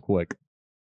story real quick?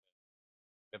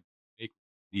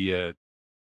 The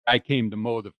I came to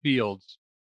mow the fields,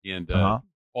 and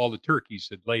all the turkeys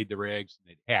had laid their eggs and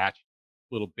they'd hatched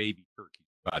little baby turkeys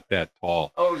about that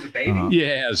tall. Oh, it was a baby?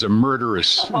 Yeah, it was a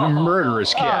murderous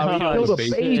cat. He killed a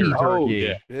baby turkey. Oh,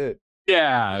 yeah. shit.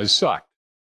 Yeah, it sucked.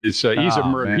 He's a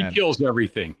murderer. Man. He kills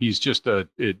everything. He's just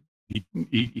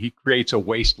he creates a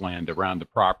wasteland around the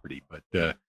property.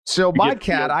 But so my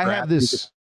cat, I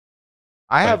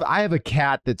have a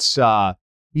cat that's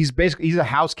he's a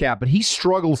house cat, but he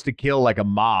struggles to kill like a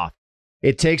moth.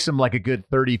 It takes him like a good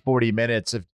 30-40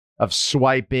 minutes of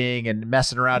swiping and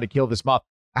messing around to kill this moth.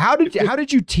 How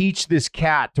did you teach this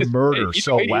cat to murder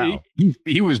so well?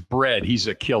 He was bred. He's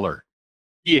a killer.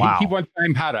 He one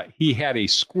time he had a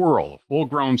squirrel, a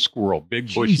full-grown squirrel,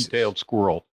 big bushy-tailed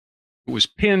squirrel, It was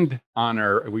pinned on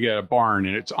we got a barn,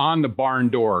 and it's on the barn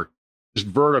door, just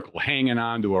vertical, hanging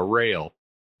onto a rail.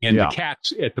 And the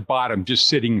cat's at the bottom, just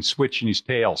sitting, switching his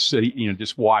tail, sitting,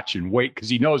 just watching, wait, because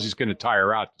he knows he's going to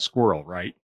tire out the squirrel,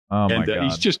 right? Oh, my God.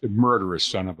 He's just a murderous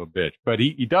son of a bitch. But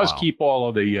he does keep all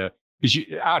of the, because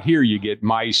out here you get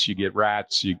mice, you get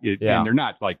rats, and they're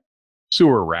not like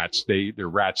sewer rats. They're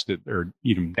rats that are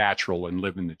even natural and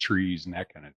live in the trees and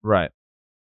that kind of. Right.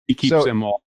 He keeps them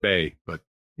all at bay, but.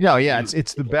 No,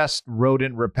 it's the best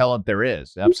rodent repellent there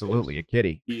is. Absolutely, a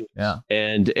kitty. Yeah.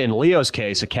 And in Leo's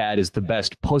case, a cat is the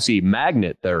best pussy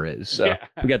magnet there is. So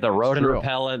we got the rodent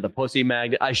repellent, the pussy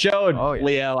magnet. I showed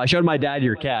Leo, I showed my dad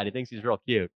your cat. He thinks he's real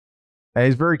cute. Hey,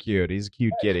 he's very cute. He's a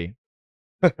cute kitty.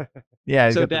 Yeah,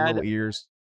 he's got the little ears.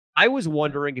 I was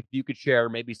wondering if you could share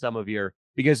maybe some of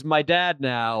because my dad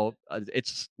now,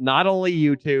 it's not only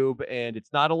YouTube and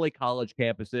it's not only college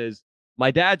campuses. My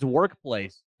dad's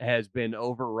workplace has been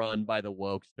overrun by the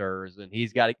wokesters, and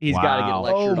he's got to get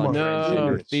lectured on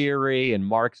transgender theory and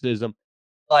Marxism.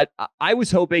 But I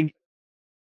was hoping,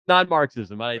 not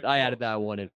Marxism. I added that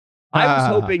one in. I was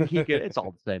hoping he could. It's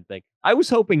all the same thing. I was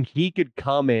hoping he could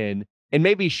come in and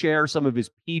maybe share some of his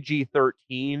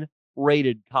PG-13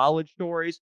 rated college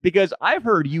stories, because I've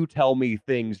heard you tell me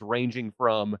things ranging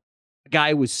from a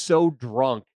guy was so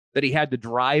drunk that he had to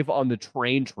drive on the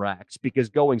train tracks because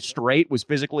going straight was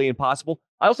physically impossible.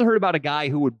 I also heard about a guy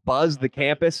who would buzz the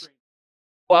campus.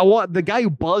 Well, the guy who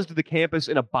buzzed the campus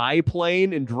in a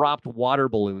biplane and dropped water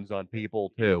balloons on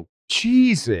people, too.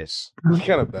 Jesus. He's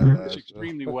kind of badass. He's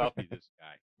extremely wealthy, this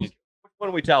guy. Which one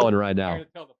are we telling right now?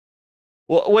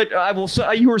 Well,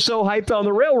 you were so hyped on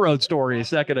the railroad story a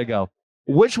second ago.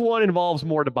 Which one involves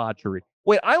more debauchery?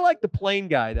 Wait, I like the plane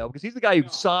guy, though, because he's the guy who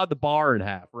sawed the bar in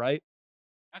half, right?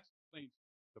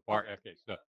 The bar. Okay,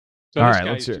 so all this right,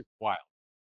 guy let's is hear just wild,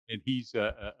 and he's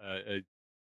a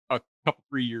couple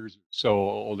 3 years or so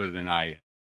older than I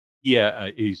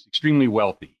am. He's extremely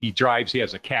wealthy. He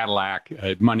has a Cadillac,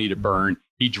 money to burn.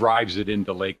 He drives it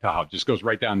into Lake Tahoe, just goes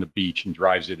right down the beach and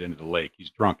drives it into the lake.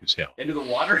 He's drunk as hell. Into the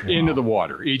water? Into the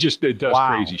water. He just does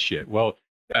crazy shit. Well,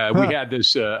 we had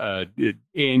this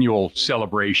annual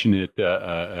celebration at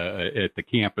the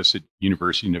campus at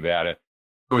University of Nevada.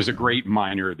 There was a great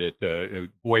miner that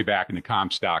way back in the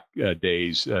Comstock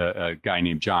days, a guy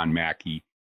named John Mackey.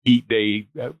 They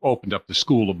opened up the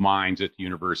School of Mines at the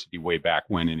university way back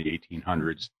when in the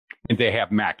 1800s, and they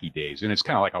have Mackey days, and it's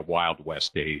kind of like a Wild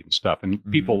West day and stuff. And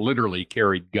people literally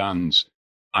carried guns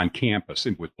on campus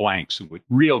and with blanks and with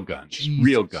real guns,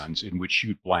 and would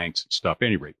shoot blanks and stuff.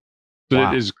 Anyway,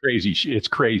 so it is crazy. It's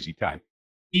crazy time.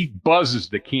 He buzzes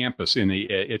the campus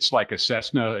it's like a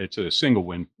Cessna. It's a single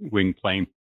wing plane.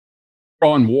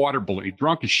 Throwing water balloons,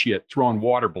 drunk as shit, throwing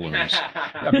water balloons.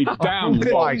 I mean, down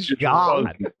oh my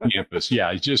God. Campus.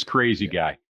 Yeah, he's just crazy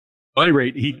guy. At any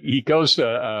rate, he goes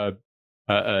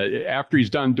after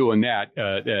he's done doing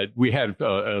that. We had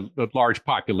a large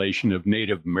population of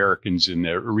Native Americans in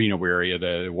the Reno area,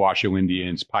 the Washoe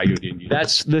Indians, Paiute Indians.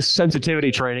 That's this sensitivity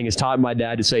training has taught my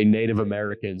dad to say Native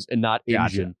Americans and not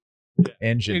Indian.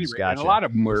 Engines, anyway, and a lot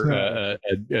of them were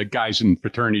guys in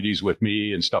fraternities with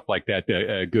me and stuff like that,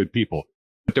 good people.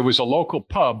 But there was a local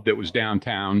pub that was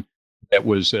downtown that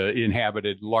was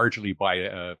inhabited largely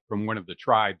by from one of the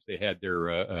tribes. They had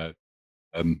their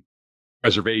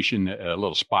reservation, a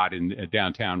little spot in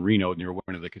downtown Reno near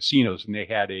one of the casinos, and they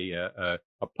had a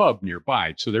pub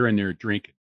nearby. So they're in there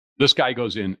drinking. This guy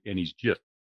goes in, and he's just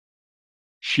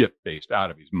shit-faced out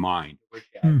of his mind.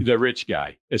 The rich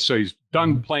guy. And so he's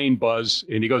done playing buzz,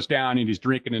 and he goes down, and he's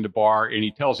drinking in the bar, and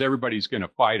he tells everybody he's going to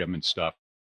fight him and stuff.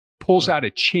 Pulls out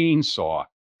a chainsaw,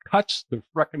 cuts the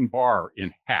frickin' bar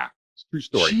in half. It's a true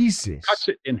story. Jesus. Cuts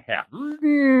it in half.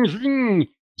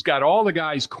 He's got all the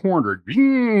guys cornered with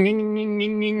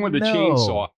the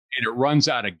chainsaw, and it runs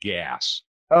out of gas.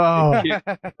 Oh,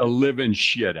 the living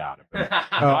shit out of him.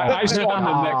 I saw him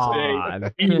the next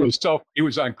day. He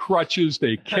was on crutches.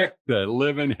 They kicked the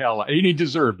living hell out, and he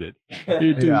deserved it.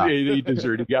 He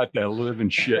deserved it. He got that living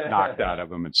shit knocked out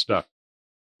of him and stuff.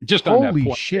 Just on holy that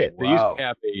point, shit! They used to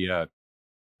have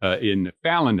in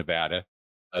Fallon, Nevada.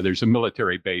 There's a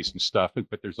military base and stuff,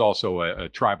 but there's also a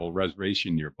tribal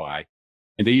reservation nearby.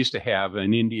 And they used to have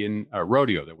an Indian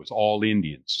rodeo that was all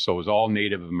Indians. So it was all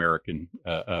Native American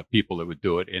people that would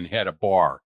do it, and had a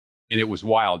bar. And it was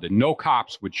wild. And no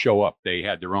cops would show up. They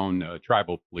had their own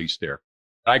tribal police there.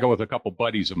 I go with a couple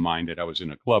buddies of mine that I was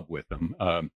in a club with them.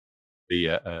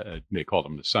 They called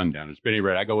them the Sundowners. But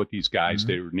anyway, I go with these guys.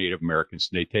 They were Native Americans.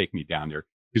 And they take me down there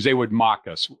because they would mock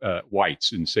us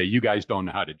whites and say, you guys don't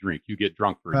know how to drink. You get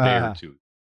drunk for a day or two.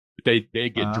 But they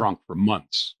get drunk for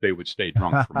months. They would stay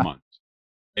drunk for months.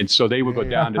 And so they would go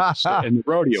down to and the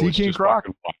rodeo was just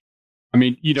fucking fun. I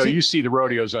mean, you see the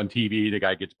rodeos on TV, the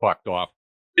guy gets bucked off.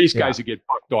 These guys that get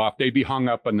bucked off, they'd be hung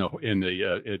up in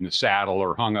the saddle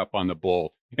or hung up on the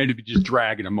bull, and it'd be just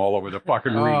dragging them all over the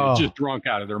fucking arena, just drunk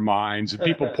out of their minds, and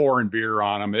people pouring beer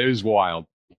on them. It was wild.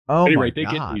 Oh, anyway, they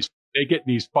get in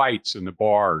these fights in the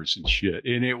bars and shit,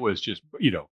 and it was just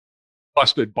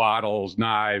busted bottles,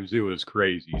 knives. It was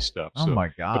crazy stuff. Oh my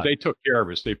God! But they took care of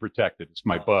us. They protected us,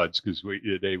 my buds, because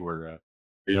they were.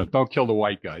 Don't kill the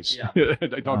white guys. Yeah.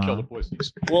 Don't kill the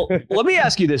pussies. Well, let me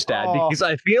ask you this, Dad, because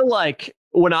I feel like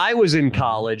when I was in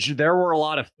college, there were a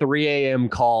lot of 3 a.m.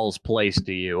 calls placed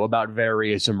to you about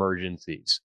various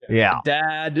emergencies. Yeah.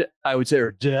 Dad, I would say,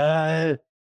 or Dad,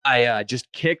 I just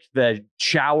kicked the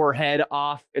shower head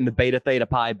off in the Beta Theta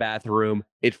Pi bathroom.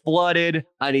 It flooded.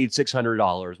 I need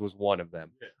 $600 was one of them.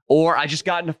 Or I just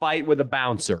got in a fight with a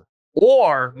bouncer.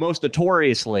 Or, most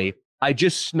notoriously, I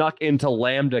just snuck into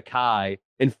Lambda Chi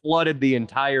and flooded the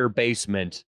entire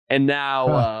basement. And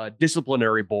now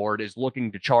disciplinary board is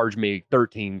looking to charge me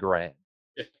 $13,000.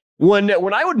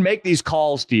 When I would make these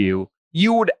calls to you,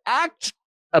 you would act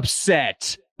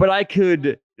upset, but I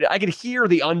could hear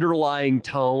the underlying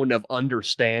tone of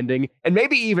understanding and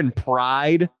maybe even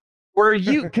pride. Where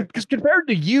you, because compared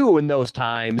to you in those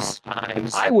times,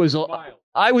 it was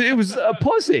a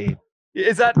pussy.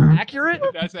 Is that accurate?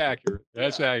 That's accurate.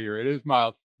 It is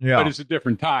mild. Yeah. But it's a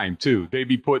different time, too. They'd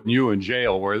be putting you in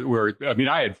jail where I mean,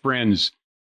 I had friends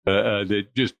that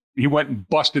just, he went and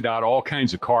busted out all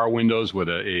kinds of car windows with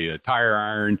a tire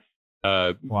iron.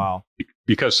 Wow.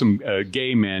 Because some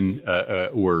gay men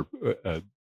were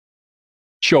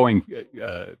showing,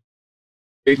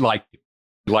 they liked it.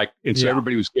 And so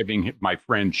everybody was giving my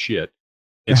friend shit.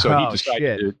 And so he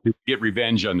decided to get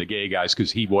revenge on the gay guys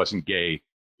because he wasn't gay,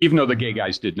 even though the gay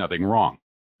guys did nothing wrong.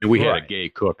 And we had a gay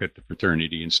cook at the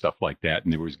fraternity and stuff like that.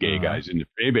 And there was gay guys in the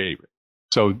baby.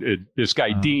 So this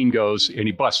guy, Dean, goes and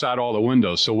he busts out all the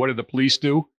windows. So what do the police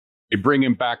do? They bring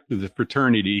him back to the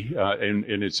fraternity. And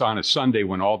it's on a Sunday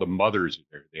when all the mothers are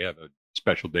there. They have a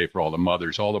special day for all the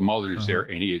mothers. All the mothers there.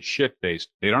 And he is shit-faced.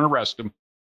 They don't arrest him.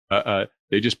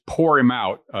 They just pour him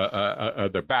out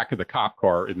the back of the cop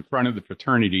car in front of the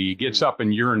fraternity. He gets up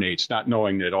and urinates, not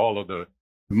knowing that all of the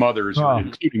mothers,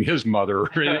 including his mother,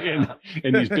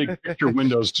 in these big picture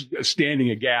windows, standing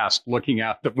aghast, looking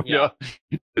out the window.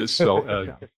 Yeah.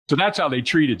 So that's how they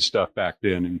treated stuff back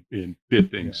then and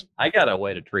did things. I got a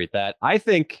way to treat that. I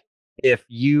think if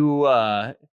you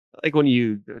like when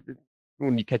you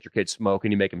catch your kid smoking,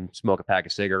 you make him smoke a pack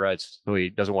of cigarettes so he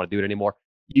doesn't want to do it anymore.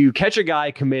 You catch a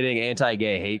guy committing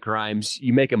anti-gay hate crimes,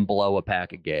 you make him blow a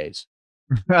pack of gays.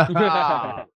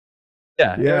 Yeah,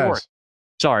 it works.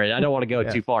 Sorry, I don't want to go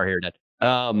too far here, Dad.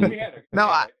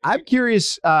 I'm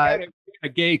curious. A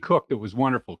gay cook that was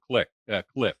wonderful, Cliff,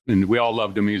 and we all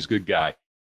loved him. He was a good guy.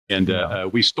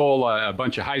 And we stole a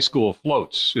bunch of high school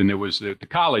floats. And there was the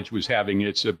college was having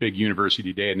its a big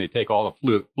university day, and they take all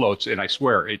the floats. And I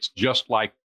swear, it's just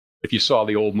like if you saw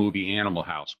the old movie Animal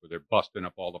House, where they're busting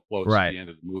up all the floats at the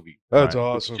end of the movie. That's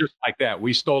awesome. It's just like that.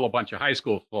 We stole a bunch of high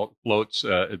school floats.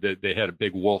 They had a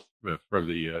big wolf from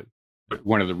the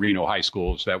one of the Reno high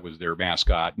schools. That was their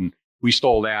mascot. And we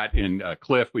stole that. And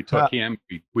Cliff, we took him.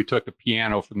 We took the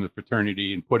piano from the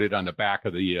fraternity and put it on the back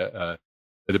of the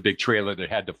big trailer that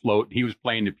had the float. He was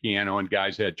playing the piano, and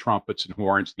guys had trumpets and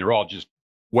horns. And they're all just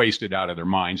wasted out of their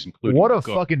minds, including what a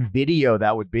fucking video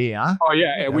that would be, huh? Oh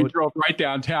yeah, and we drove right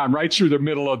downtown, right through the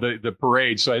middle of the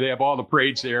parade. So they have all the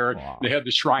parades there. Wow. They have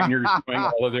the Shriners doing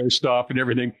all of their stuff and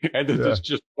everything, and this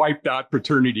just wiped out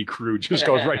fraternity crew just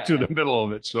goes right through the middle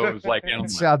of it. So it was like, that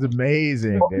sounds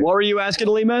amazing. What were you asking,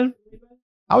 Lee, man?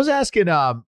 I was asking.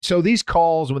 So these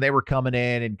calls when they were coming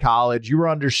in college, you were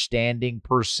understanding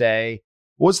per se.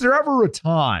 Was there ever a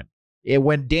time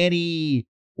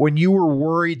when you were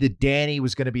worried that Danny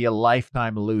was going to be a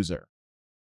lifetime loser?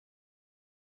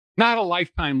 Not a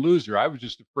lifetime loser. I was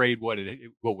just afraid what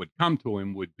would come to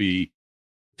him would be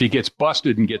if he gets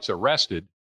busted and gets arrested.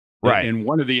 Right. And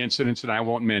one of the incidents, and I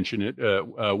won't mention it,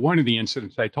 one of the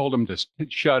incidents, I told him to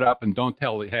shut up and don't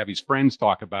have his friends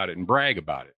talk about it and brag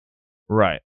about it.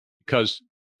 Right. Because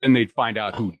then they'd find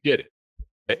out who did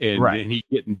it. And he'd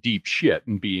get in deep shit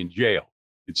and be in jail.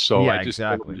 And so I just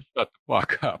told him to shut the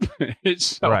fuck up.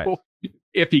 So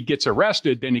if he gets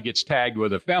arrested, then he gets tagged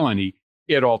with a felony.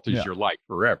 It alters your life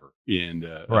forever. And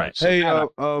so hey,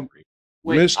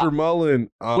 Mr. Mullen,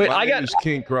 my name is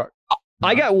King Croc.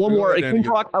 I got one more. King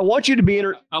Croc, I want you to be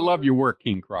I love your work,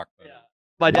 King Croc. Yeah.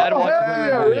 My dad wants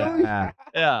to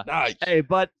be Yeah. Nice. Hey,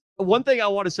 but one thing I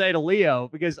want to say to Leo,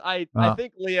 because I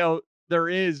think, Leo, there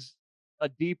is a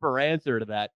deeper answer to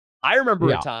that. I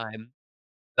remember a time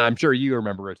I'm sure you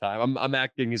remember a time. I'm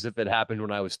acting as if it happened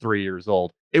when I was 3 years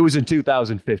old. It was in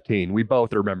 2015. We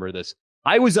both remember this.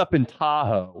 I was up in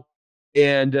Tahoe,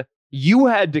 and you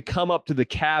had to come up to the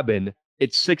cabin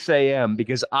at 6 a.m.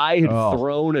 because I had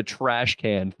thrown a trash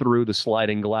can through the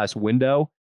sliding glass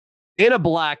window in a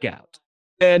blackout.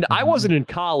 And I wasn't in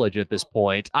college at this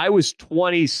point. I was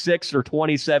 26 or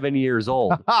 27 years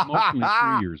old. Mostly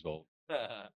 3 years old.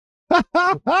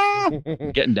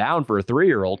 Getting down for a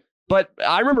 3-year-old. But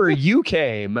I remember you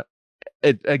came,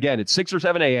 at 6 or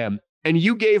 7 a.m., and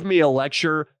you gave me a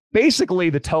lecture, basically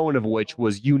the tone of which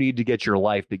was, you need to get your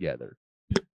life together.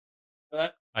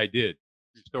 I did.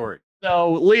 Your story.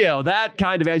 So, Leo, that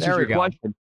kind of answers your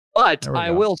question. But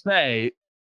I will say,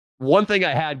 one thing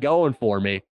I had going for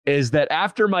me is that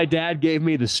after my dad gave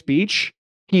me the speech,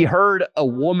 he heard a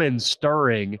woman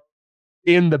stirring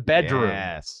in the bedroom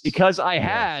because I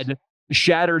had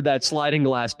shattered that sliding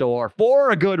glass door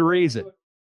for a good reason.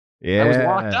 I was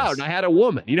locked out and I had a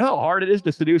woman. You know how hard it is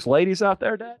to seduce ladies out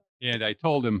there, Dad? And I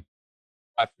told him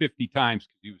about 50 times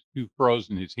because he was too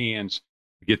frozen his hands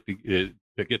to get the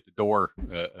door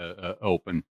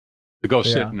open, to go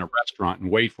sit in a restaurant and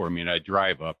wait for me, and I'd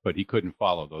drive up, but he couldn't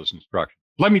follow those instructions.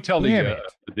 Let me tell the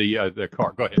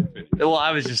car. Go ahead. Finish. Well,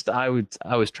 I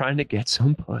was trying to get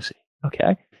some pussy.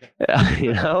 Okay.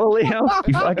 You know, Leo,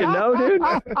 you fucking know, dude.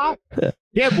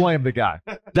 Can't blame the guy.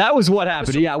 That was what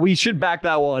happened. Yeah, we should back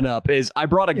that one up. Is I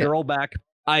brought a girl back.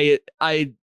 I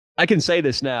can say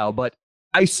this now, but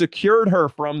I secured her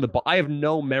from I have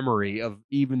no memory of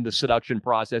even the seduction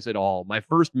process at all. My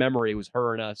first memory was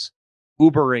her and us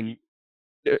Ubering.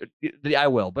 I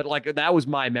will, but like that was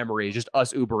my memory, just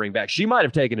us Ubering back. She might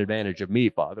have taken advantage of me,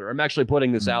 Father. I'm actually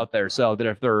putting this out there so that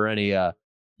if there are any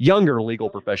younger legal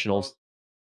professionals,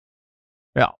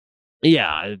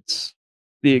 it's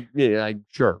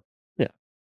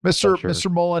sure,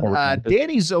 Mr. Mullen.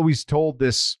 Danny's always told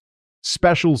this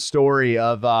special story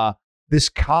of this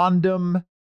condom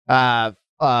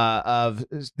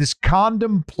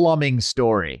plumbing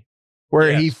story.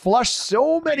 Where he flushed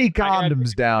so many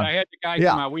condoms down. I had the guy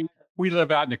come out. We live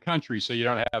out in the country, so you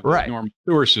don't have a normal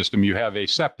sewer system. You have a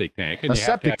septic tank. And a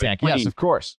septic tank, yes, of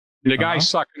course. And the guy's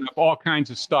sucking up all kinds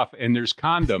of stuff, and there's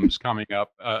condoms coming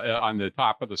up on the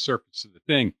top of the surface of the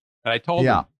thing. And I told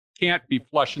him, you can't be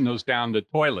flushing those down the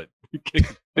toilet.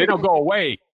 They don't go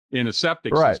away in a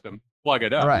septic system. Plug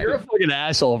it up. Right. You're a fucking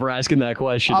asshole for asking that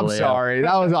question. I'm Leo. sorry.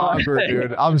 That was awkward,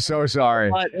 dude. I'm so sorry.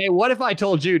 But hey, what if I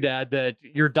told you, Dad, that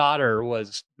your daughter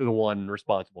was the one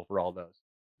responsible for all those?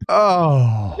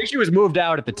 Oh. I think she was moved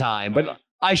out at the time, but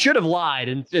I should have lied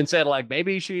and said, like,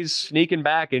 maybe she's sneaking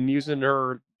back and using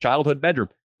her childhood bedroom.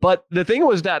 But the thing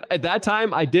was that at that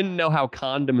time, I didn't know how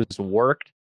condoms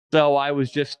worked. So I was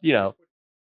just,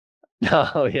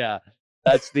 oh, yeah,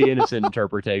 that's the innocent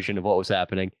interpretation of what was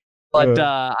happening. But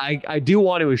I do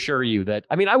want to assure you that,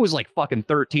 I was like fucking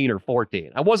 13 or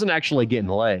 14. I wasn't actually getting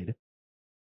laid.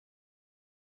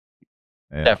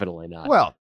 Yeah. Definitely not.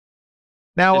 Well,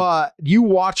 now, you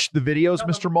watched the videos,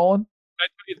 Mr. Mullen?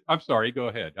 I'm sorry. Go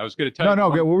ahead. I was going to tell you. No.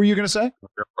 What were you going to say?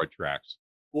 Railroad tracks.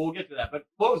 We'll get to that. But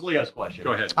what was Leo's question?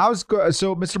 Go ahead.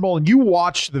 So, Mr. Mullen, you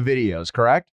watched the videos,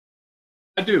 correct?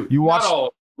 I do. You watched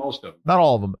most of them. Not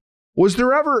all of them.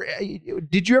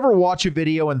 Did you ever watch a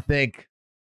video and think,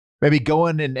 maybe go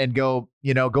in and go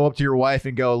up to your wife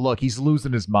and go, look, he's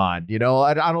losing his mind.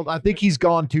 I think he's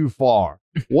gone too far.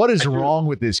 What is wrong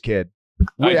with this kid?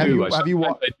 I do.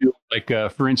 Like,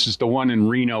 for instance, the one in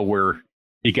Reno where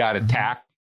he got attacked.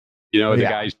 The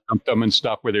guys dumped them and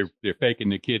stuff where they're faking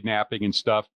the kidnapping and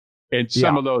stuff. And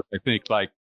some of those, I think,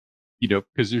 like,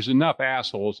 because there's enough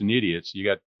assholes and idiots. You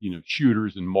got,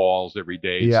 shooters in malls every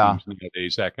day. It seems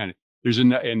nowadays, that kind of. There's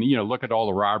look at all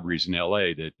the robberies in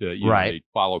L.A. that they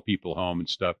follow people home and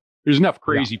stuff. There's enough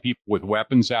crazy people with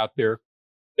weapons out there.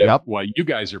 While you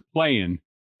guys are playing,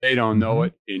 they don't know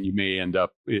it, and you may end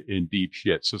up in deep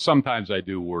shit. So sometimes I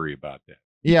do worry about that.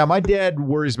 Yeah, my dad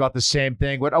worries about the same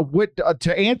thing. But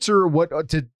to answer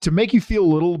to make you feel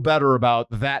a little better about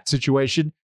that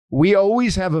situation, we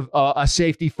always have a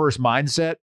safety first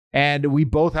mindset, and we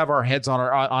both have our heads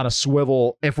on a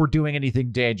swivel if we're doing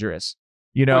anything dangerous.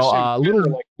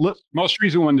 Most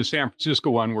recent one, the San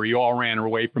Francisco one, where you all ran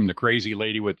away from the crazy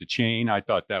lady with the chain. I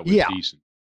thought that was decent.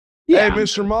 Yeah. Hey,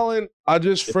 Mr. Mullen,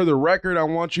 for the record, I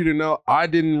want you to know I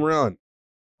didn't run.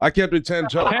 I kept it 10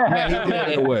 toes.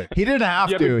 He didn't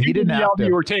have to. He didn't have to.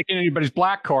 You were taking anybody's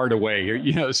black card away,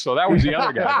 so that was the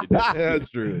other guy. That's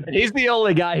true. And he's the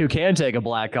only guy who can take a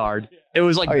black card. It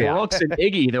was like Brooks and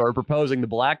Iggy that were proposing the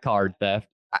black card theft.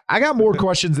 I got more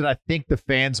questions that I think the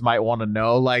fans might want to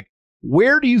know. Like,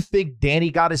 where do you think Danny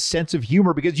got his sense of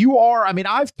humor? Because you are, I mean,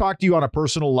 I've talked to you on a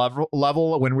personal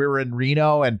level when we were in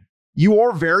Reno, and you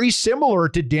are very similar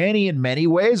to Danny in many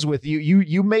ways. With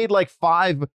you made like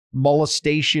 5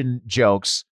 molestation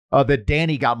jokes that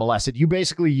Danny got molested. You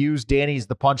basically used Danny's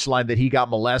the punchline that he got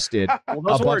molested a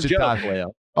bunch of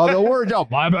times. Oh, the word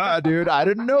joke. My bad, dude. I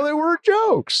didn't know they were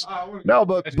jokes. No,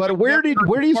 but where do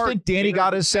you think Danny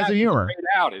got his sense of humor?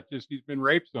 It's just he's been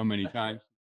raped so many times.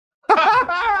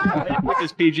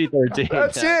 It's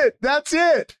PG-13. That's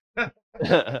it.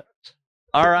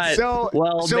 All right. So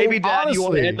maybe, Dad,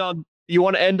 honestly, you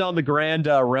want to end on the Grand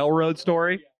Railroad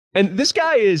story. And this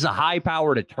guy is a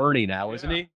high-powered attorney now, isn't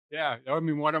he? Yeah. I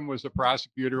mean, one of them was a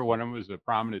prosecutor. One of them was a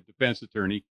prominent defense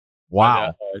attorney.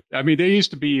 Wow. But, I mean, they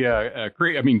used to be,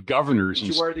 governors.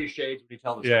 You should wear these shades when you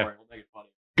tell the story. We'll make it funny.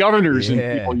 Governors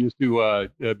and people used to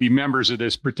be members of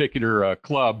this particular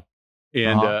club,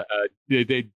 and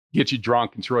they'd get you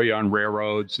drunk and throw you on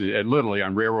railroads, literally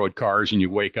on railroad cars, and you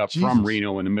wake up from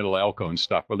Reno in the middle of Elko and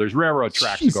stuff. Well, there's railroad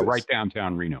tracks that go right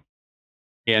downtown Reno.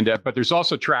 And but there's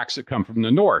also tracks that come from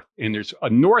the north, and there's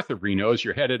north of Reno as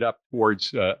you're headed up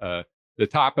towards the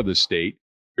top of the state.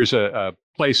 There's a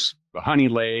place, Honey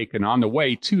Lake, and on the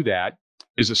way to that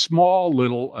is a small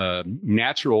little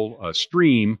natural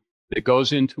stream that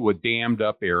goes into a dammed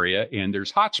up area, and there's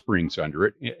hot springs under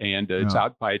it, and it's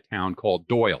out by a town called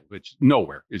Doyle. It's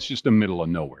nowhere. It's just the middle of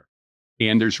nowhere.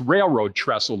 And there's railroad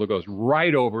trestle that goes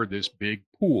right over this big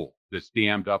pool that's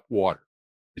dammed up water.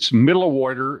 It's middle of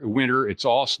winter. It's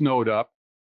all snowed up.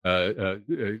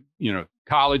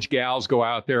 College gals go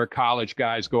out there. College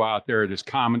guys go out there. It is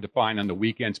common to find on the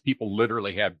weekends, people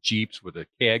literally have Jeeps with a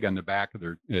keg on the back of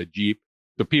their Jeep.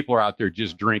 So people are out there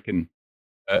just drinking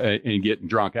and getting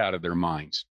drunk out of their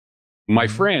minds. My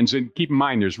friends, and keep in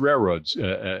mind, there's railroads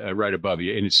right above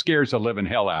you, and it scares the living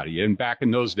hell out of you. And back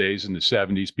in those days, in the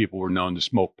 70s, people were known to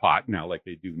smoke pot now like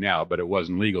they do now, but it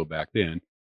wasn't legal back then.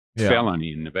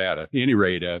 Felony in Nevada. At any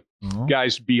rate,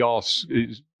 guys be all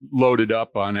loaded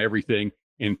up on everything,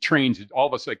 and trains all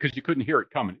of a sudden, because you couldn't hear it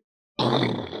coming,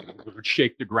 it would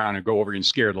shake the ground and go over and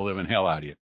scare the living hell out of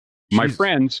you. My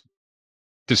friends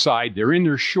decide they're in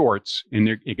their shorts,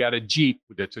 and they got a Jeep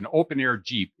that's an open air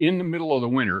Jeep in the middle of the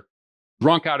winter,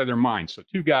 drunk out of their minds. So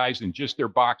 2 guys in just their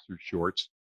boxer shorts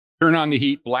turn on the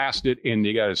heat, blast it, and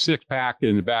they got a 6-pack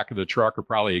in the back of the truck, or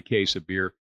probably a case of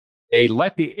beer. They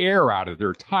let the air out of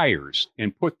their tires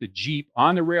and put the Jeep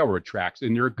on the railroad tracks,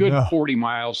 and they're a good 40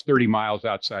 miles, 30 miles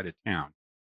outside of town.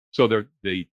 So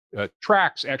the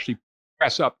tracks actually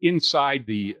press up inside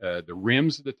the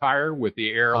rims of the tire with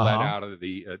the air let out of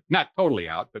the, not totally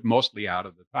out, but mostly out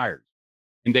of the tires.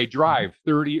 And they drive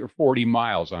 30 or 40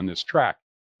 miles on this track.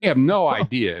 They have no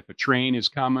idea if a train is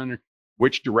coming, or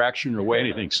which direction, or way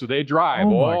anything. So they drive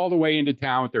all the way into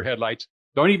town with their headlights,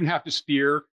 don't even have to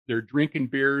steer. They're drinking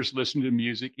beers, listening to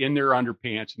music in their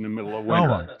underpants in the middle of winter.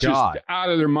 Oh my just God. Out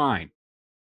of their mind.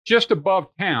 Just above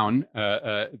town,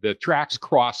 the tracks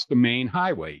cross the main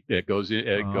highway that goes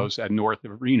north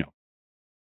of Reno.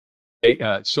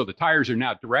 So the tires are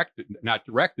not directed.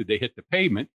 They hit the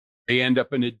pavement. They end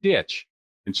up in a ditch.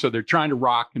 And so they're trying to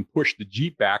rock and push the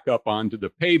Jeep back up onto the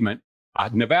pavement.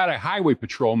 Nevada Highway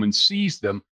Patrolman sees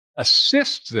them,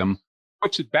 assists them,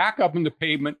 puts it back up in the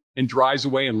pavement, and drives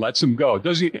away and lets them go.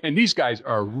 And these guys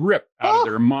are ripped out of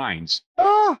their minds.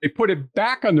 They put it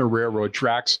back on the railroad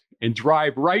tracks and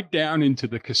drive right down into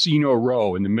the Casino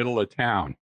Row in the middle of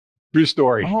town. True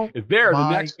story.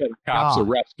 The next set of cops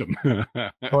arrest them.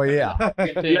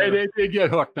 They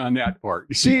get hooked on that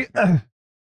part. See,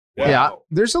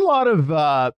 there's a lot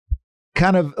of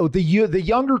kind of the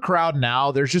younger crowd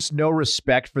now. There's just no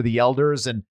respect for the elders,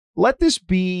 and let this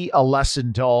be a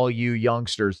lesson to all you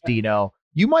youngsters, Dino.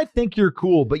 You might think you're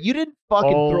cool, but you didn't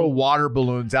fucking throw water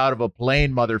balloons out of a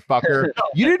plane, motherfucker.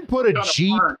 You didn't put a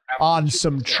Jeep on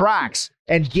some tracks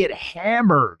and get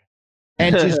hammered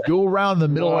and just go around the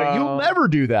middle. You'll never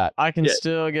do that. I can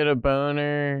still get a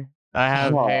boner. I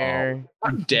have hair.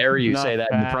 How dare you say that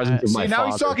in the presence of my father?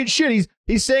 Now he's talking shit.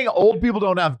 He's saying old people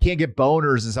can't get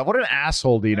boners and stuff. What an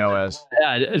asshole Dino is.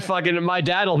 Yeah, fucking my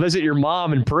dad will visit your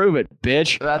mom and prove it,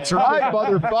 bitch. That's right,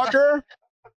 motherfucker.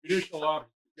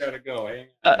 Gotta go.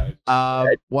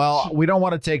 Well, we don't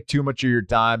want to take too much of your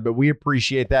time, but we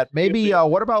appreciate that. Maybe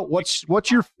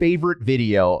what's your favorite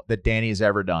video that Danny's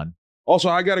ever done? Also,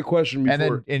 I got a question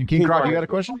before. And King Croc, you got a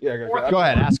question? Yeah, I got a question. Go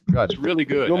ahead, ask. Go ahead. It's really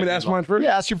good. You want me to ask mine first?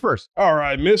 Yeah, ask you first. All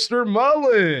right, Mr.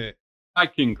 Mullen. Hi,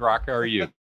 King Croc. How are you?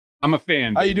 I'm a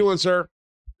fan. How you doing, sir?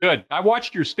 Good. I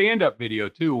watched your stand-up video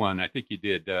too. One I think you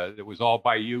did. It was all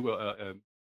by you.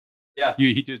 Yeah,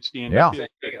 he did stand-up.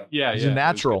 Yeah, he's a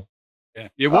natural. Yeah,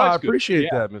 it was. I appreciate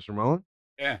that, Mr. Mullen.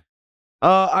 Yeah.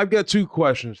 I've got two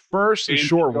questions. First, a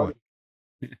short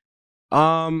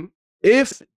one.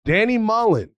 If Danny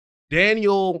Mullen,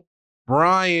 Daniel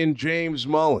Brian James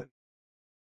Mullen,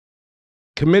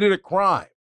 committed a crime,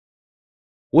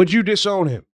 would you disown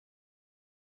him?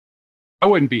 I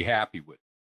wouldn't be happy with it.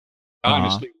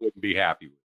 Honestly, wouldn't be happy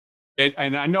with it.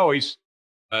 And I know he's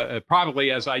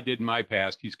probably, as I did in my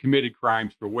past, he's committed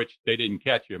crimes for which they didn't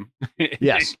catch him.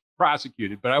 Yes.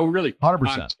 Prosecuted. But I really 100%.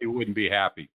 honestly wouldn't be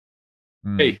happy.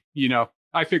 Hey,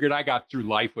 I figured I got through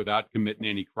life without committing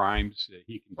any crimes.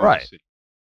 He can do the same.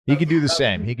 He can do the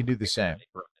same. He can do the same.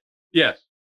 Yes.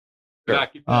 Sure.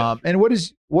 And what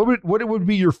would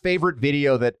be your favorite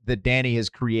video that Danny has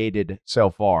created so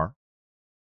far?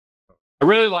 I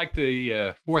really like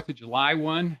the 4th of July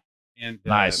one. And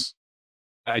nice.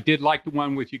 I did like the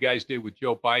one with you guys did with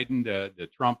Joe Biden, the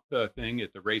Trump thing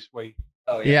at the raceway.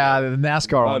 Oh yeah, the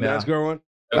NASCAR one. NASCAR one.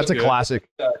 That's a classic.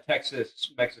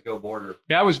 Texas-Mexico border.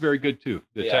 That was very good too.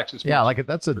 The Texas. Yeah, like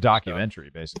that's a documentary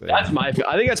basically. I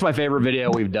think that's my favorite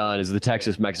video we've done is the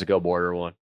Texas-Mexico border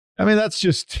one. I mean, that's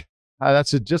just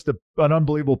an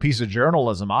unbelievable piece of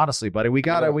journalism, honestly, buddy. We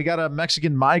got a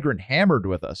Mexican migrant hammered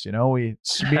with us. We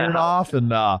Smirnoff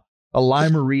and a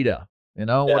Limerita.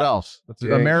 What else? That's as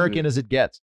American as it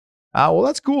gets. Well,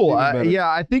 that's cool.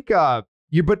 I think.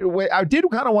 But I did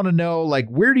kind of want to know, like,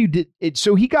 where do you did it?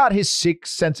 So he got his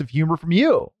sixth sense of humor from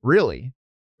you, really?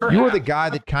 Perhaps. You were the guy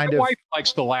that My wife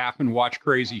likes to laugh and watch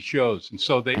crazy shows, and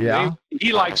so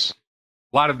he likes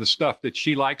a lot of the stuff that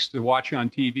she likes to watch on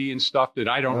TV and stuff that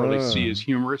I don't really see as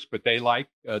humorous, but they like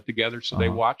together, so they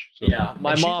watch. So. Yeah,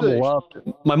 my mom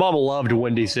loved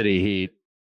Windy City Heat.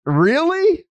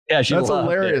 Really? Yeah, that's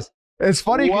hilarious. It's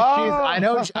funny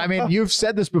because you've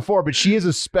said this before, but she is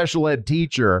a special ed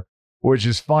teacher. Which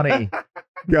is funny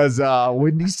because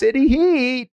Windy City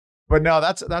Heat. But no,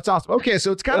 that's awesome. Okay,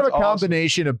 so it's kind of a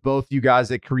combination of both you guys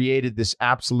that created this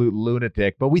absolute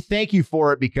lunatic. But we thank you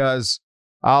for it because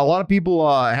a lot of people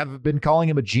have been calling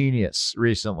him a genius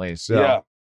recently. So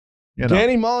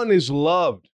Danny Mullen is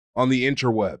loved on the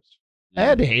interwebs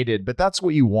and hated, but that's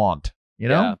what you want. You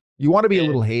want to be a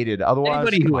little hated. Otherwise,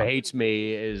 anybody who hates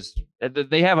me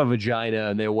they have a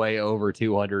vagina and they weigh over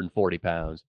 240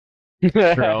 pounds.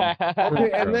 Okay,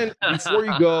 and then before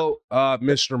you go,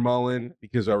 Mr. Mullen,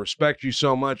 because I respect you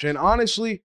so much, and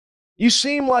honestly, you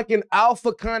seem like an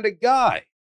alpha kind of guy,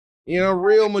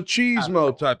 real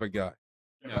machismo type of guy.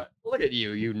 Yeah. Look at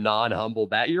you non-humble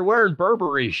bat. You're wearing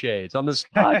Burberry shades on this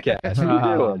podcast. What are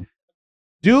you doing?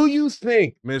 Do you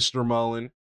think, Mr.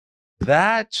 Mullen,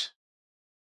 that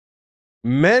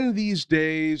men these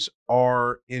days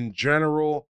are in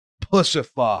general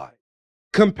pussified?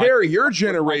 Compare your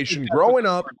generation growing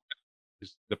up.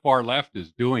 The far left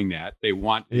is doing that. They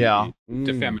want to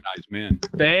feminize men.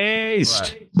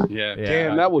 Based. Right. Yeah.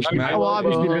 Damn, that was mad.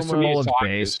 Obviously, Mr. Mullen's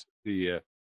based.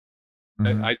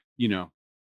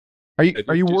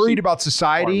 Are you worried about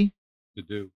society? To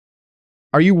do.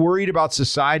 Are you worried about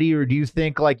society, or do you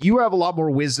think like you have a lot more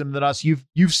wisdom than us?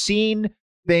 You've seen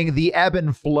the ebb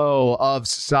and flow of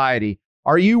society.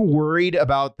 Are you worried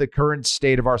about the current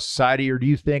state of our society, or do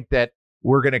you think that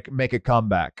we're going to make a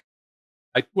comeback?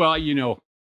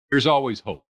 There's always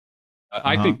hope.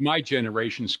 I think my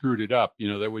generation screwed it up.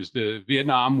 There was the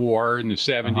Vietnam War in the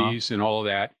 70s and all of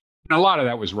that. And a lot of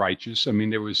that was righteous. I mean,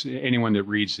 there was anyone that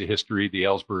reads the history, the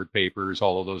Ellsberg papers,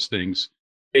 all of those things.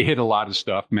 They hid a lot of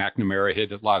stuff. McNamara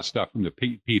hid a lot of stuff from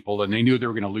the people, and they knew they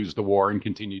were going to lose the war and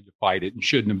continued to fight it and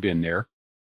shouldn't have been there.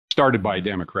 Started by a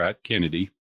Democrat,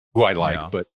 Kennedy, who I like,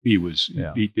 but he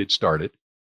did start it.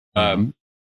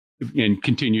 And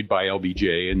continued by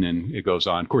LBJ, and then it goes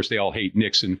on. Of course, they all hate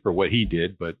Nixon for what he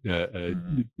did, but at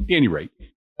any rate,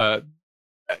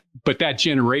 but that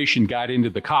generation got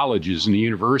into the colleges and the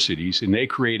universities, and they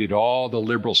created all the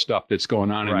liberal stuff that's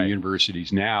going on in the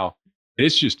universities now.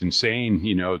 It's just insane.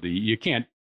 You can't.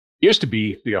 Used to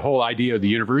be the whole idea of the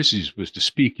universities was to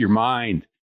speak your mind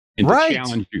and to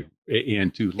challenge you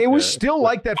and to. It was still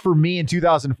like that for me in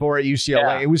 2004 at UCLA.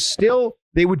 Yeah. It was still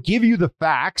they would give you the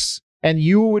facts. And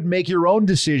you would make your own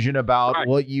decision about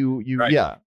what you.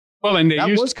 Well, and they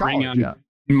used to bring in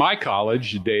my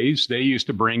college days, they used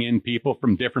to bring in people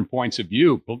from different points of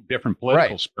view, different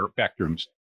political spectrums.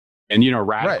 And,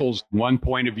 radicals one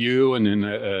point of view and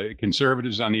then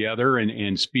conservatives on the other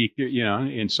and speak,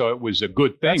 and so it was a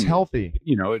good thing. That's healthy.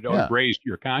 It raised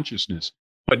your consciousness.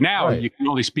 But now you can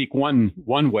only speak one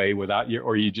way without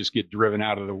or you just get driven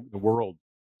out of the world.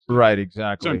 Right,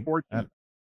 exactly. It's unfortunate.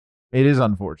 It is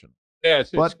unfortunate. Yeah,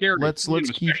 it's but scary. Let's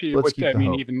keep.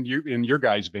 Even you in your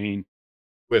guys' vein,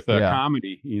 with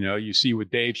comedy. You know, you see with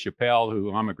Dave Chappelle,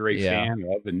 who I'm a great fan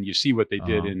of, and you see what they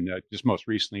did in just most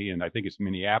recently, and I think it's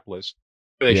Minneapolis.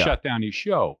 They shut down his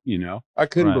show. You know, I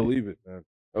couldn't believe it, man.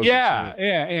 Yeah,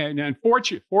 and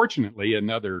unfortunately,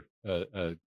 another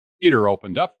theater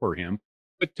opened up for him.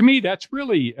 But to me, that's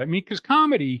really, I mean, because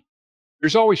comedy,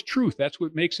 there's always truth. That's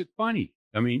what makes it funny.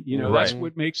 I mean, you know, that's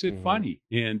what makes it funny.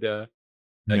 And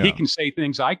he can say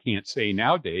things I can't say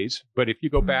nowadays. But if you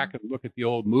go back and look at the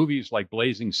old movies like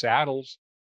Blazing Saddles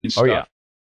and stuff,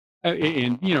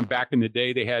 and you know, back in the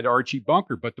day they had Archie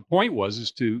Bunker. But the point was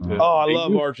is to I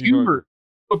love Archie Bunker.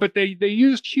 But they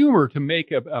used humor to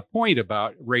make a point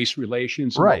about race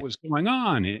relations and what was going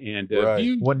on and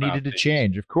what needed to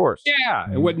change, of course. Yeah,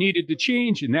 and what needed to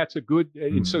change, and that's a good.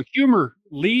 And so humor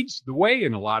leads the way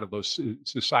in a lot of those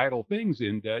societal things.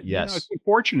 And you know, it's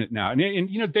unfortunate now. And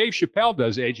you know, Dave Chappelle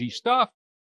does edgy stuff,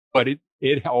 but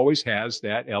it always has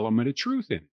that element of truth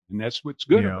in it, and that's what's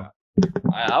good about it.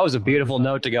 That was a beautiful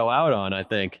note to go out on. I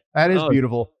think that is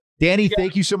beautiful. Danny,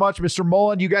 thank you so much. Mr.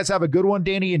 Mullen, you guys have a good one.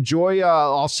 Danny, enjoy.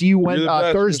 I'll see you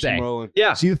Thursday.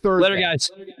 Yeah. See you Thursday. Later, guys.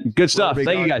 Good stuff.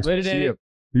 Thank you, guys. Later, Danny.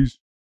 Peace.